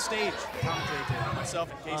on the stage. Commentating. Myself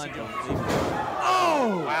and Casey Jones.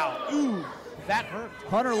 Oh! Wow. Ooh, that hurt.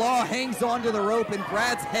 Hunter Law hangs onto the rope and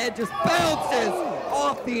Brad's head just bounces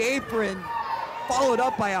off the apron, followed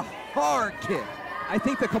up by a hard kick. I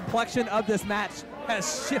think the complexion of this match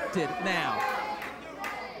has shifted now.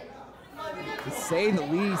 To say the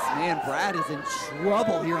least, man, Brad is in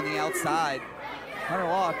trouble here on the outside. Hunter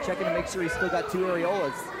Law checking to make sure he's still got 2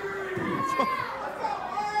 areolas.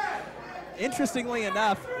 Interestingly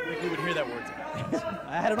enough, I think we would hear that word tonight.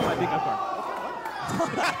 I had it on my big up card.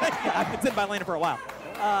 I've been sitting by Atlanta for a while.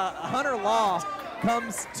 Hunter Law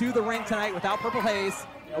comes to the ring tonight without Purple Haze.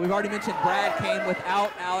 We've already mentioned Brad came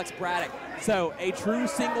without Alex Braddock. So a true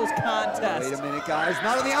singles contest. Wait a minute, guys.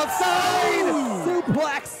 Not on the outside! Ooh.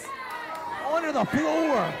 Suplex onto the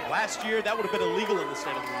floor. Last year, that would have been illegal in the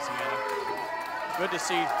state of Louisiana. Good to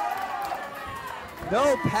see.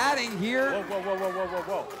 No padding here. Whoa, whoa, whoa, whoa, whoa, whoa,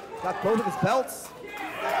 whoa. Got both of his belts.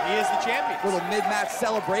 He is the champion. Little mid-match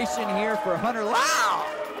celebration here for Hunter Law. Wow!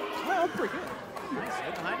 Oh, pretty good.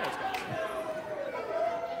 Right behind those guys.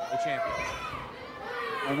 The champions.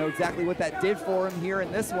 I don't know exactly what that did for him here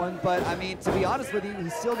in this one, but I mean, to be honest with you,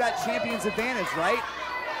 he's still got champion's advantage, right?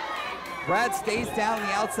 Brad stays down on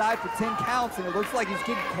the outside for 10 counts, and it looks like he's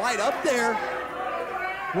getting quite up there.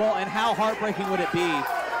 Well, and how heartbreaking would it be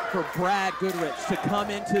for Brad Goodrich to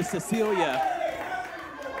come into Cecelia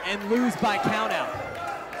and lose by countout?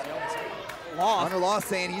 Lost. Hunter Law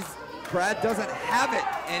saying Brad doesn't have it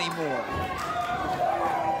anymore.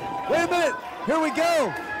 Wait a minute, here we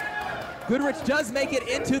go. Goodrich does make it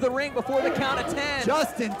into the ring before the count of 10.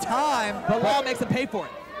 Just in time. But Law makes him pay for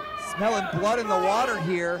it. Smelling blood in the water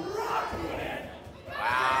here.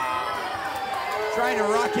 Trying to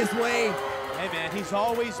rock his way. Hey man, he's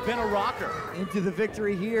always been a rocker. Into the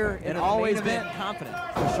victory here. And always been confident.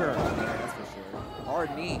 For sure. That's for sure.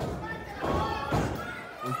 Hard knee.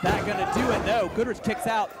 Is that gonna do it? No, Goodrich kicks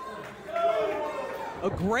out. A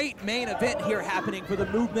great main event here happening for the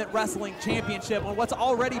Movement Wrestling Championship on what's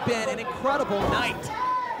already been an incredible night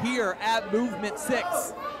here at Movement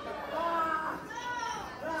 6.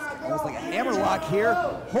 Almost like a hammerlock here,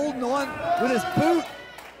 holding on with his boot.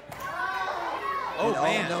 Oh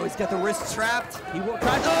man. No, he's got the wrist trapped. He will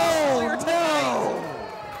try to no!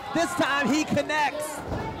 This time he connects.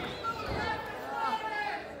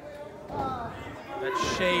 That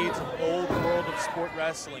shades of old world of sport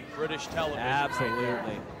wrestling, British television.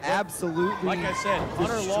 Absolutely. Absolutely. Like I said,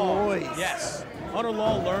 Hunter Law. destroys. Yes. Hunter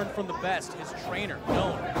Law learned from the best. His trainer,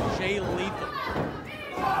 known Jay Lethal.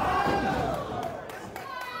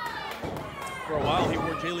 For a while, he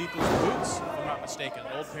wore Jay Lethal's boots, if I'm not mistaken.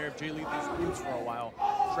 An old pair of Jay Lethal's boots for a while.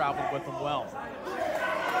 Traveled with him well.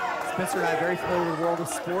 Spencer and I are very familiar with World of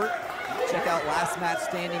Sport. Check out Last Match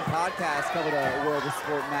Standing podcast, covered a World of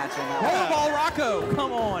Sport match on that. Rollerball Rocco,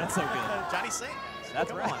 come on, it's so good. Johnny Singh.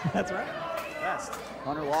 That's right, that's right. Best.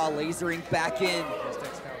 Hunter Law lasering back in.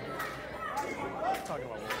 Talking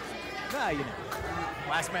about words. Nah, you know.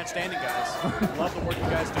 Last Match Standing, guys. Love the work you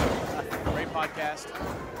guys do. Great podcast.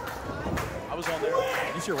 I was on there.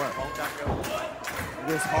 You sure were. Long time ago.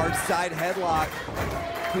 This hard side headlock,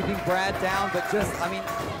 keeping Brad down, but just, I mean,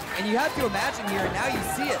 and you have to imagine here, and now you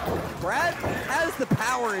see it. Brad has the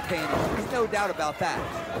power advantage. There's no doubt about that.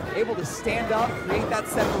 Able to stand up, create that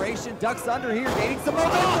separation, ducks under here, gaining some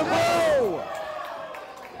momentum. Whoa!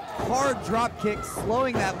 Hard drop kick,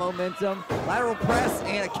 slowing that momentum. Lateral press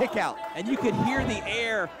and a kick out. And you could hear the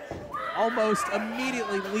air almost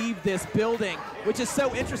immediately leave this building, which is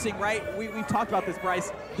so interesting, right? We've talked about this,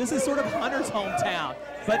 Bryce. This is sort of Hunter's hometown,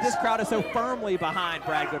 but this crowd is so firmly behind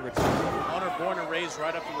Brad Goodrich. Hunter, born and raised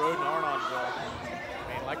right up the road in Arnonville.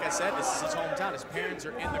 I mean, like I said, this is his hometown. His parents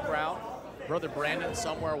are in the crowd. Brother Brandon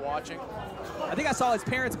somewhere watching. I think I saw his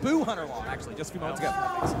parents boo Hunter Law, actually, just a few moments ago.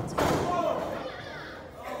 That makes sense.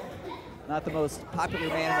 Not the most popular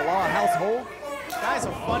man in the Law household. Guys,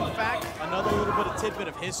 a fun fact, another little bit of tidbit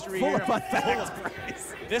of history Full here. of fun facts,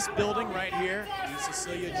 Bryce. This building right here, the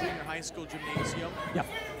Cecelia Junior High School Gymnasium,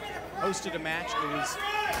 hosted a match. It was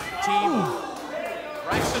team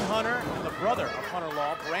Braxton Hunter and the brother of Hunter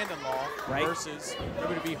Law, Brandon Law, versus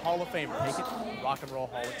WWE Hall of Famers, Rock and Roll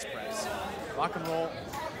Hall Express. Rock and Roll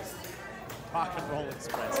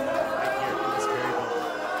Express, right here in this very building.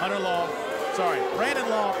 Brandon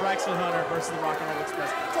Law, Braxton Hunter versus the Rock and Roll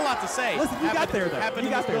Express. It's a lot to say. Listen, you got there, though. Happened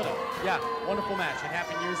in this building. Yeah, wonderful match. It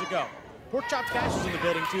happened years ago. Pork Chop Cash was in the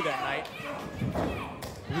building too that night.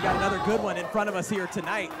 We got another good one in front of us here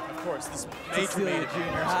tonight. Of course, this major Cecelia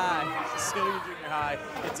Junior High. Cecelia Junior High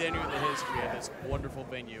continuing the history of this wonderful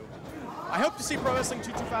venue. I hope to see Pro Wrestling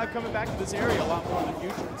 225 coming back to this area a lot more in the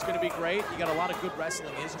future. It's going to be great. You got a lot of good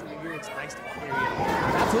wrestling history here. It's nice to carry it.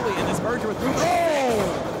 Absolutely, and this merger with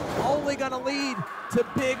only going to lead to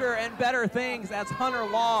bigger and better things. That's Hunter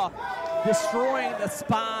Law destroying the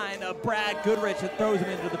spine of Brad Goodrich and throws him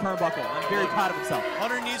into the turnbuckle. I'm very proud of himself.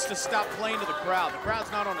 Hunter needs to stop playing to the crowd. The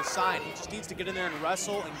crowd's not on his side. He just needs to get in there and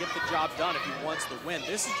wrestle and get the job done if he wants to win.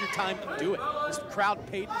 This is your time to do it. This crowd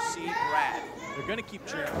paid to see Brad. They're going to keep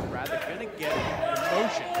cheering for Brad. They're going to get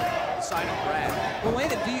emotion on the side of Brad. Well,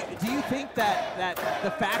 Landon, do you think that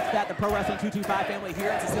the fact that the Pro Wrestling 225 family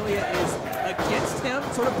here in Cecelia is against him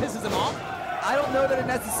sort of pisses him off? I don't know that it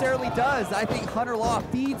necessarily does. I think Hunter Law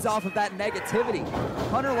feeds off of that negativity.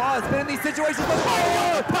 Hunter Law has been in these situations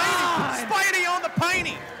before. Spidey on the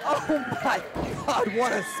piney! Oh my God,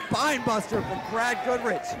 what a spine buster from Brad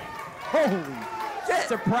Goodrich. Holy shit.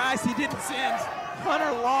 Surprised he didn't send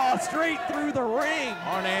Hunter Law straight through the ring.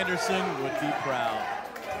 Arn Anderson would be proud.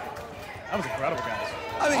 That was incredible, guys.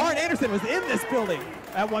 I mean, Arn Anderson was in this building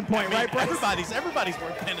at one point, right, Bryce? Everybody's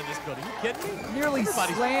worth been in this building. You kidding me? Nearly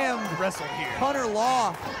slammed wrestled here. Hunter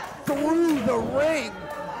Law through the ring.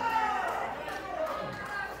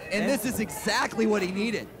 And this is exactly what he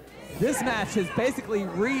needed. This match is basically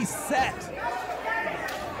reset.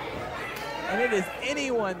 And it is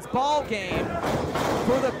anyone's ball game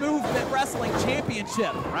for the Movement Wrestling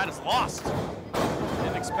Championship. Brad is lost.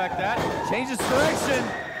 Didn't expect that. Changes direction.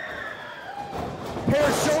 Pair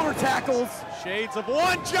of shoulder tackles. Shades of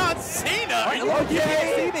one John Cena. You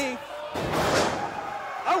can't see me.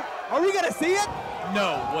 Oh, are we gonna see it?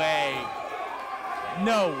 No way.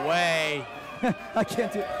 No way. I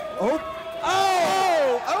can't do.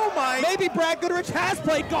 Oh my! Maybe Brad Goodrich has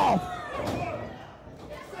played golf.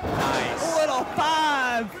 Nice. Little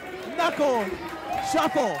 5 knuckle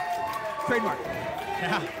shuffle. Trademark.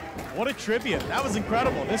 Yeah. What a tribute. That was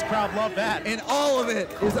incredible. This crowd loved that. And all of it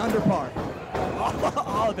is under par.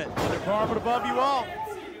 All of it. Under par but above you all.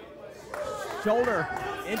 Shoulder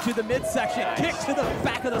into the midsection. Nice. Kick to the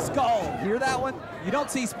back of the skull. Hear that one? You don't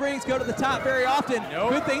see Springs go to the top very often.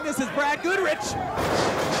 Nope. Good thing this is Brad Goodrich.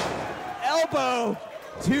 Elbow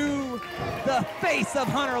to the face of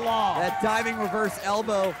Hunter Law. That diving reverse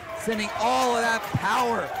elbow sending all of that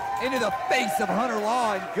power into the face of Hunter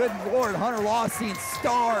Law. And good Lord, Hunter Law is seeing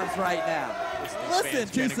stars right now. Listen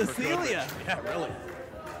to Cecelia. Yeah, really.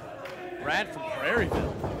 Brad from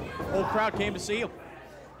Prairieville. Whole crowd came to see him.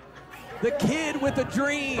 The kid with a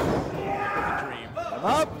dream.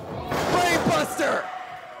 Up, brainbuster.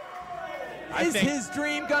 Is his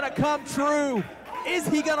dream gonna come true? Is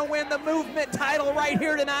he gonna win the movement title right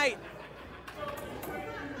here tonight?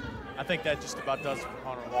 I think that just about does it for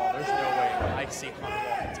Hunter Law. There's no way I see Hunter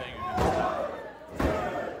Law continuing.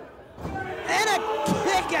 And a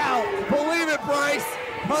kick out. Believe it, Bryce.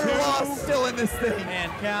 Hunter Law still in this thing.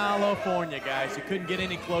 And California, guys. You couldn't get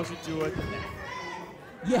any closer to it than that.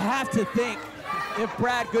 You have to think if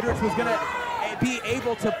Brad Goodrich was gonna be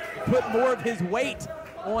able to put more of his weight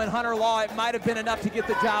on Hunter Law, it might have been enough to get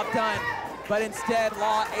the job done. But instead,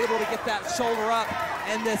 Law able to get that shoulder up,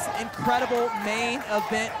 and this incredible main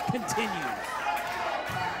event continues.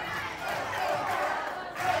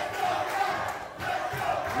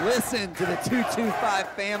 Listen to the 225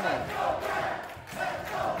 family.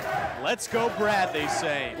 Let's go, Brad, they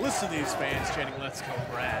say. Listen to these fans chanting, let's go,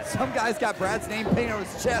 Brad. Some guy's got Brad's name painted on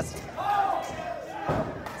his chest.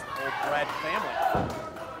 Old Brad family.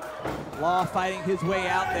 Law fighting his way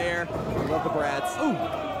out there. Love the Brads. Ooh.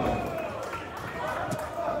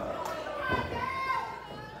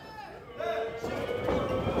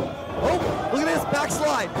 Oh, look at this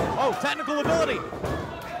backslide. Oh, technical ability.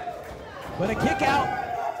 But a kick out.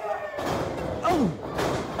 Oh.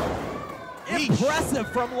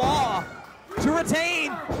 Impressive from Law to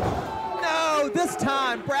retain. No, this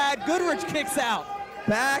time Brad Goodrich kicks out.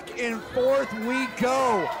 Back and forth we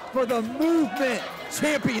go for the movement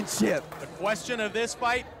championship. The question of this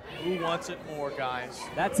fight, who wants it more, guys?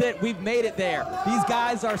 That's it, we've made it there. These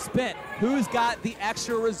guys are spent. Who's got the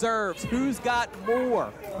extra reserves? Who's got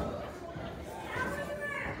more?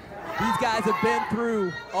 These guys have been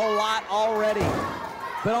through a lot already,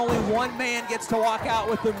 but only one man gets to walk out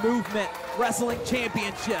with the Movement Wrestling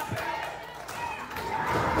Championship.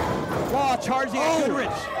 Law charging at Goodrich,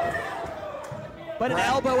 but an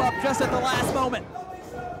elbow up just at the last moment.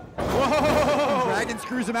 Whoa! Dragon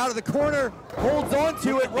screws him out of the corner, holds on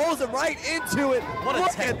to it, rolls it right into it. What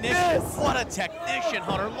a technician! What a technician,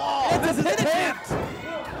 Hunter Law! It's a attempt!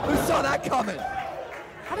 Who saw that coming?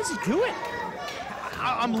 How does he do it?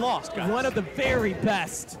 I'm lost, guys. One of the very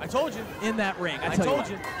best. I told you. In that ring. I told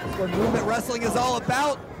you. That's what movement wrestling is all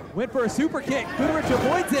about. Went for a super kick. Goodrich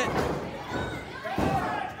avoids it.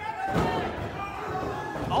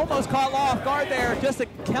 Almost caught Law off guard there. Just a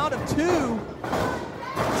count of 2.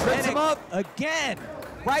 Trips him up again.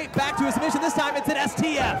 Right back to his submission. This time it's an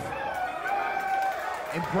STF.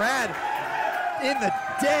 And Brad in the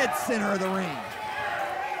dead center of the ring.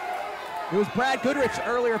 It was Brad Goodrich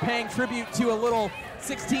earlier paying tribute to a little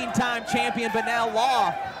 16-time champion, but now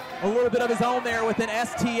Law, a little bit of his own there with an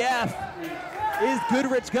STF. Is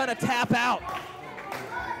Goodrich gonna tap out?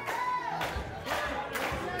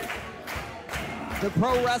 The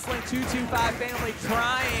Pro Wrestling 225 family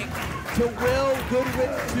trying to will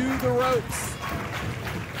Goodrich to the ropes.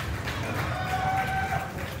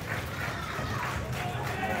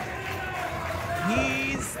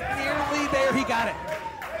 He's nearly there, he got it.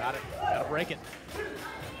 Got it, gotta break it.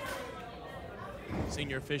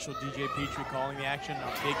 Senior official DJ Petrie calling the action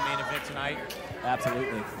on big main event tonight.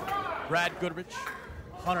 Absolutely. Brad Goodrich,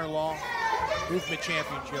 Hunter Law, Movement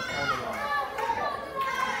Championship on the line.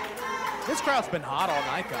 This crowd's been hot all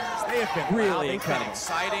night, guys. They have been really loud. They've incredible. been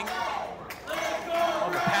exciting. Oh,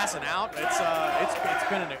 they're passing out. It's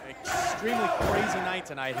been an extremely crazy night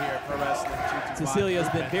tonight here at Pro Wrestling 225. Cecelia's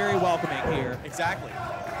been very welcoming here. Exactly.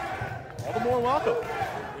 All the more welcome.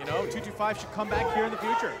 You know, 225 should come back here in the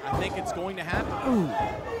future. I think it's going to happen.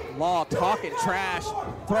 Ooh. Law talking trash,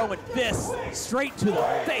 throwing fists straight to the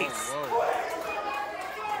face.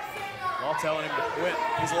 Law telling him to quit.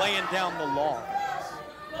 He's laying down the law.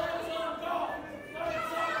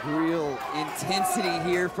 Real intensity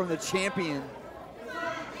here from the champion.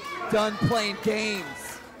 Done playing games.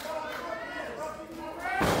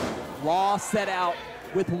 Law set out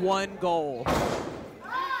with one goal.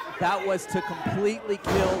 That was to completely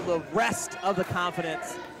kill the rest of the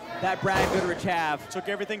confidence that Brad Goodrich have. Took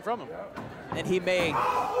everything from him. And he may.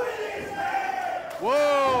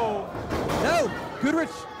 Whoa! No,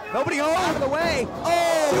 Goodrich, nobody home. Out of the way.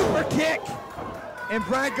 Oh, super kick. And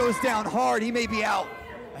Brad goes down hard. He may be out.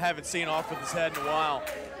 I haven't seen off with his head in a while.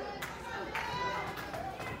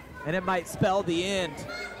 And it might spell the end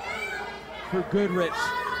for Goodrich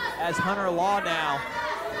as Hunter Law now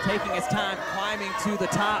taking his time climbing to the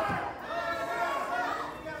top.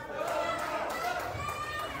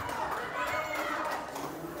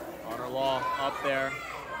 Hunter Law up there,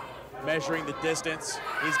 measuring the distance.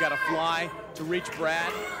 He's got to fly to reach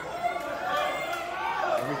Brad.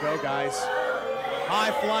 Here we go, guys.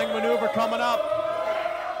 High flying maneuver coming up.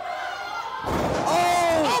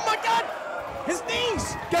 Oh my God! His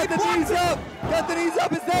knees! Got the knees up! Got the knees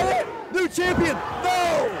up, is that it? New champion,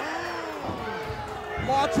 no!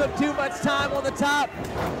 Law took too much time on the top.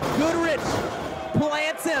 Goodrich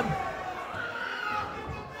plants him.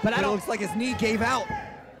 But it looks like his knee gave out.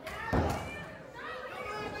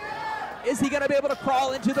 Is he gonna be able to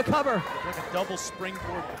crawl into the cover? Like a double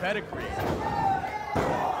springboard pedigree.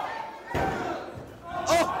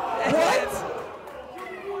 Oh, what?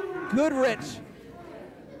 Goodrich,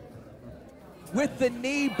 with the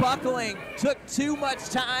knee buckling, took too much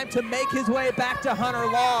time to make his way back to Hunter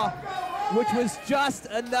Law, which was just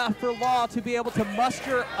enough for Law to be able to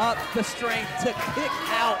muster up the strength to kick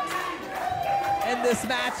out. And this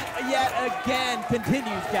match yet again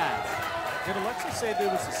continues, guys. Did Alexa say there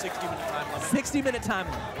was a 60-minute time limit? 60-minute time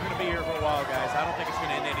limit. We're going to be here for a while, guys. I don't think it's going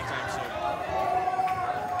to end anytime soon.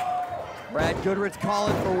 Brad Goodrich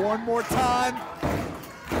calling for one more time.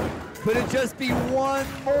 Could it just be one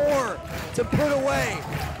more to put away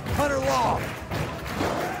Hunter Law?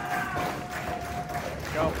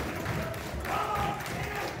 Go.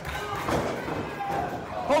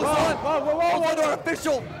 Hold on. Hold on to our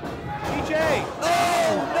official. DJ.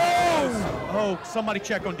 Oh, no. Oh, somebody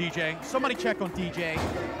check on DJ. Somebody check on DJ.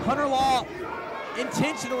 Hunter Law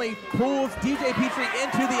intentionally pulls DJ Petrie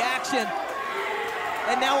into the action.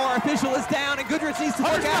 And now our official is down, and Goodrich needs to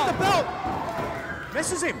work out. The belt.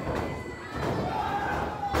 Misses him.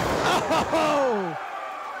 Oh!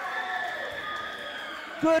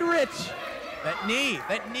 Goodrich. That knee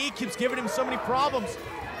keeps giving him so many problems.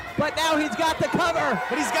 But now he's got the cover.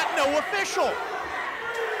 But he's got no official.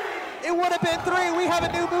 It would have been 3. We have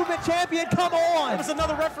a new movement champion. Come on. There was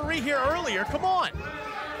another referee here earlier. Come on.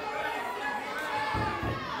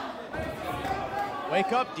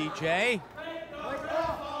 Wake up, DJ.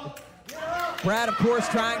 Brad, of course,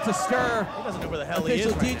 trying to stir. He doesn't know where the hell he is.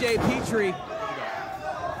 Official DJ Petrie.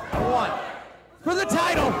 One. For the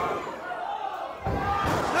title.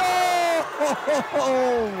 No!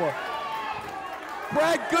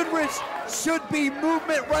 Brad Goodrich should be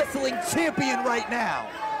Movement Wrestling champion right now.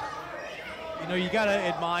 You know, you gotta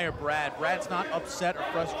admire Brad. Brad's not upset or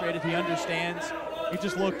frustrated. He understands. He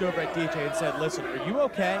just looked over at DJ and said, listen, are you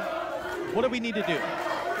okay? What do we need to do?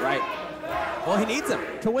 Right. Well, he needs him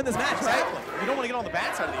to win this match, Exactly. right? You don't want to get on the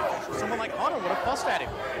bad side of the official. Someone like Hunter would have fussed at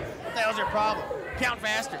him. What the hell's your problem? Count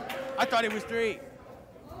faster. I thought it was 3.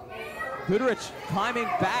 Goodrich climbing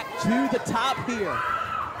back to the top here.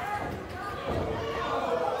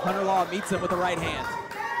 Hunter Law meets him with the right hand.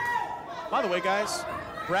 By the way, guys,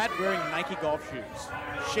 Brad wearing Nike golf shoes.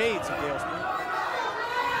 Shades of Dale Spring.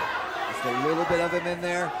 Just a little bit of him in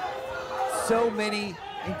there. So many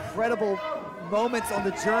incredible moments on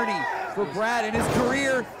the journey for Brad in his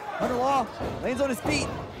career. Hunter Law lands on his feet.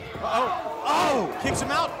 Oh, kicks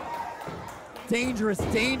him out. Dangerous,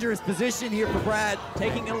 dangerous position here for Brad.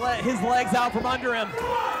 Taking his legs out from under him.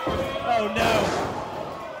 Oh no.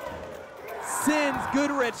 Sends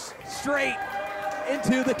Goodrich straight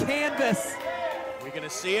into the canvas. We're gonna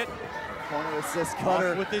see it. Corner assist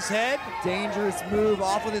cutter. Off with his head. Dangerous move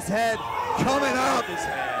off with his head. Coming up. His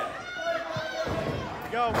head.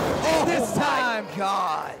 Go. Oh, this time,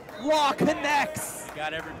 God. Law connects.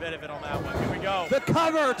 Got every bit of it on that one. Here we go. The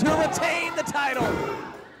cover to retain the title.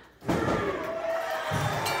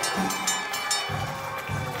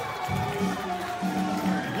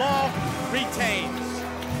 Law retains.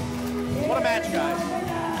 What a match, guys.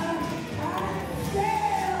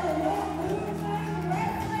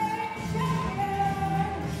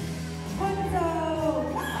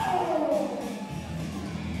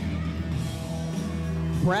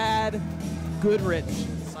 Brad Goodrich.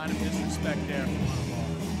 Sign of disrespect there.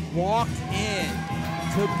 Walked in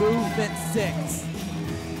to Movement 6,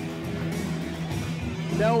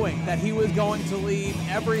 knowing that he was going to leave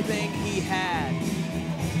everything he had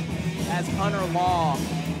as Hunter Law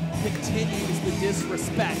continues the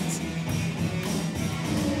disrespect.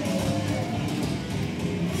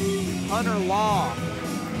 Hunter Law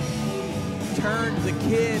turned the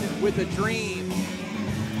kid with a dream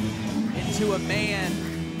into a man,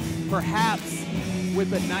 perhaps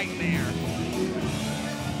with a nightmare.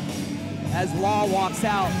 As Law walks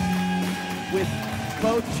out with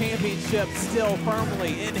both championships still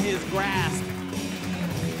firmly in his grasp,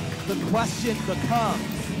 the question becomes,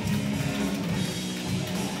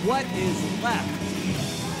 what is left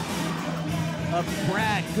of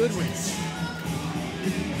Brad Goodrich?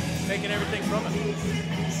 Taking everything from him.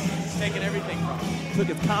 He's taking everything from him. Took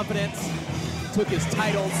his confidence, took his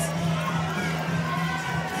titles.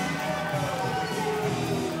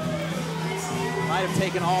 Might have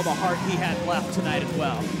taken all the heart he had left tonight as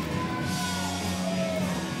well.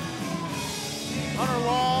 Hunter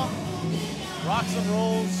Law rocks and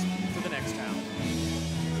rolls to the next town.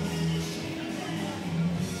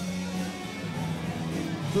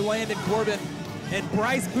 For Landon Corbin and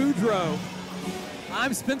Bryce Boudreaux,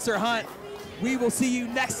 I'm Spencer Hunt. We will see you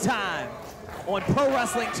next time on Pro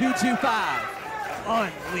Wrestling 225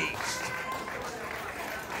 Unleashed.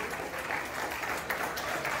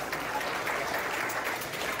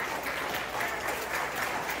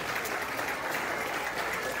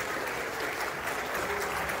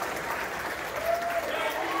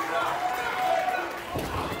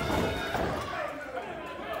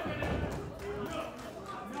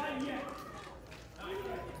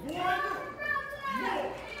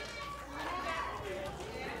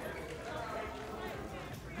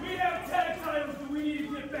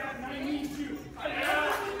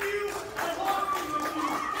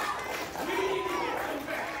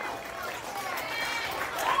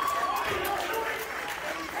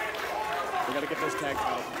 We gotta get those tag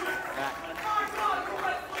titles back.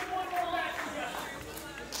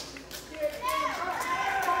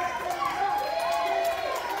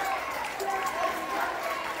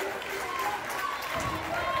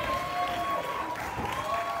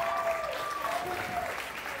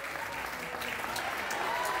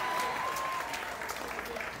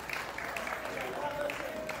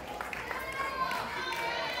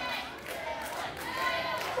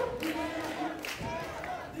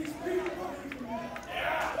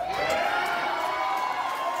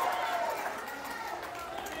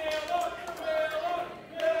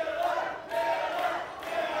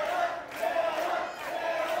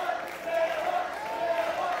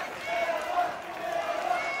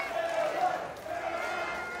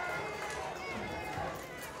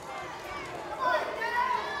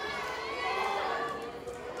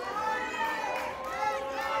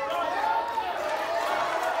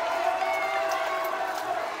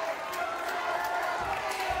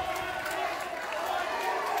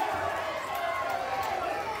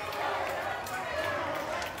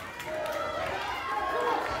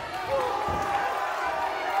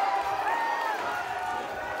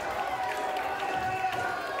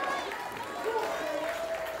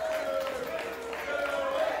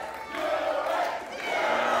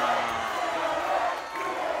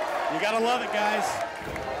 Gotta love it, guys.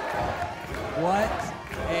 What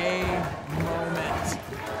a moment.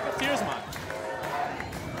 Got tears in my eyes.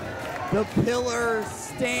 The pillar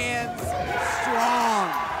stands strong.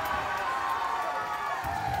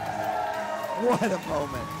 What a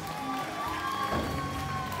moment.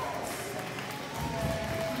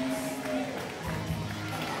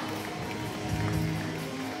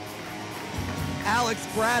 Alex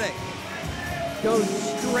Braddock goes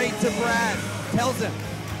straight to Brad, tells him,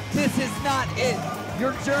 this is not it.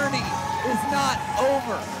 Your journey is not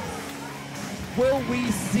over. Will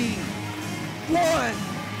we see one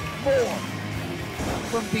more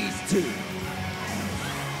from these two?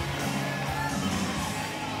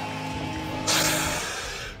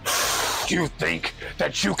 You think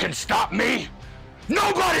that you can stop me?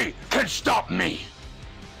 Nobody can stop me!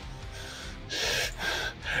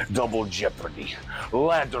 Double Jeopardy,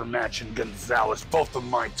 ladder match in Gonzales, both of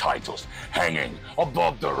my titles hanging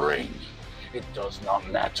above the ring. It does not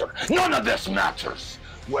matter. None of this matters!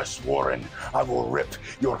 Wes Warren, I will rip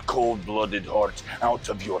your cold-blooded heart out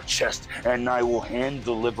of your chest, and I will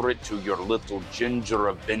hand-deliver it to your little ginger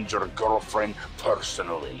avenger girlfriend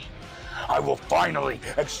personally. I will finally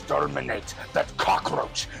exterminate that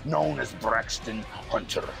cockroach known as Braxton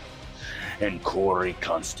Hunter. And Corey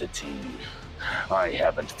Constantine, I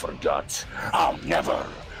haven't forgot. I'll never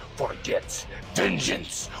forget.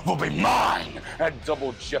 Vengeance will be mine at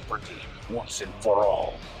Double Jeopardy once and for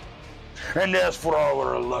all. And as for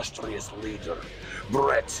our illustrious leader,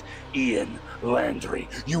 Brett Ian Landry,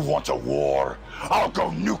 you want a war? I'll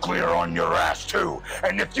go nuclear on your ass too.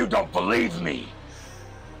 And if you don't believe me,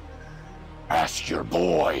 Ask your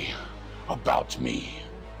boy about me.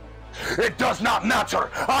 It does not matter.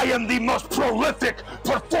 I am the most prolific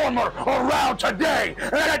performer around today.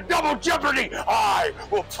 And at Double Jeopardy, I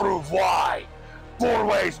will prove why. 4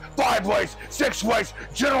 ways, 5 ways, 6 ways,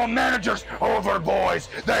 general managers over boys.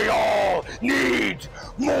 They all need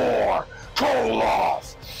more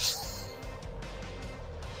Koloff.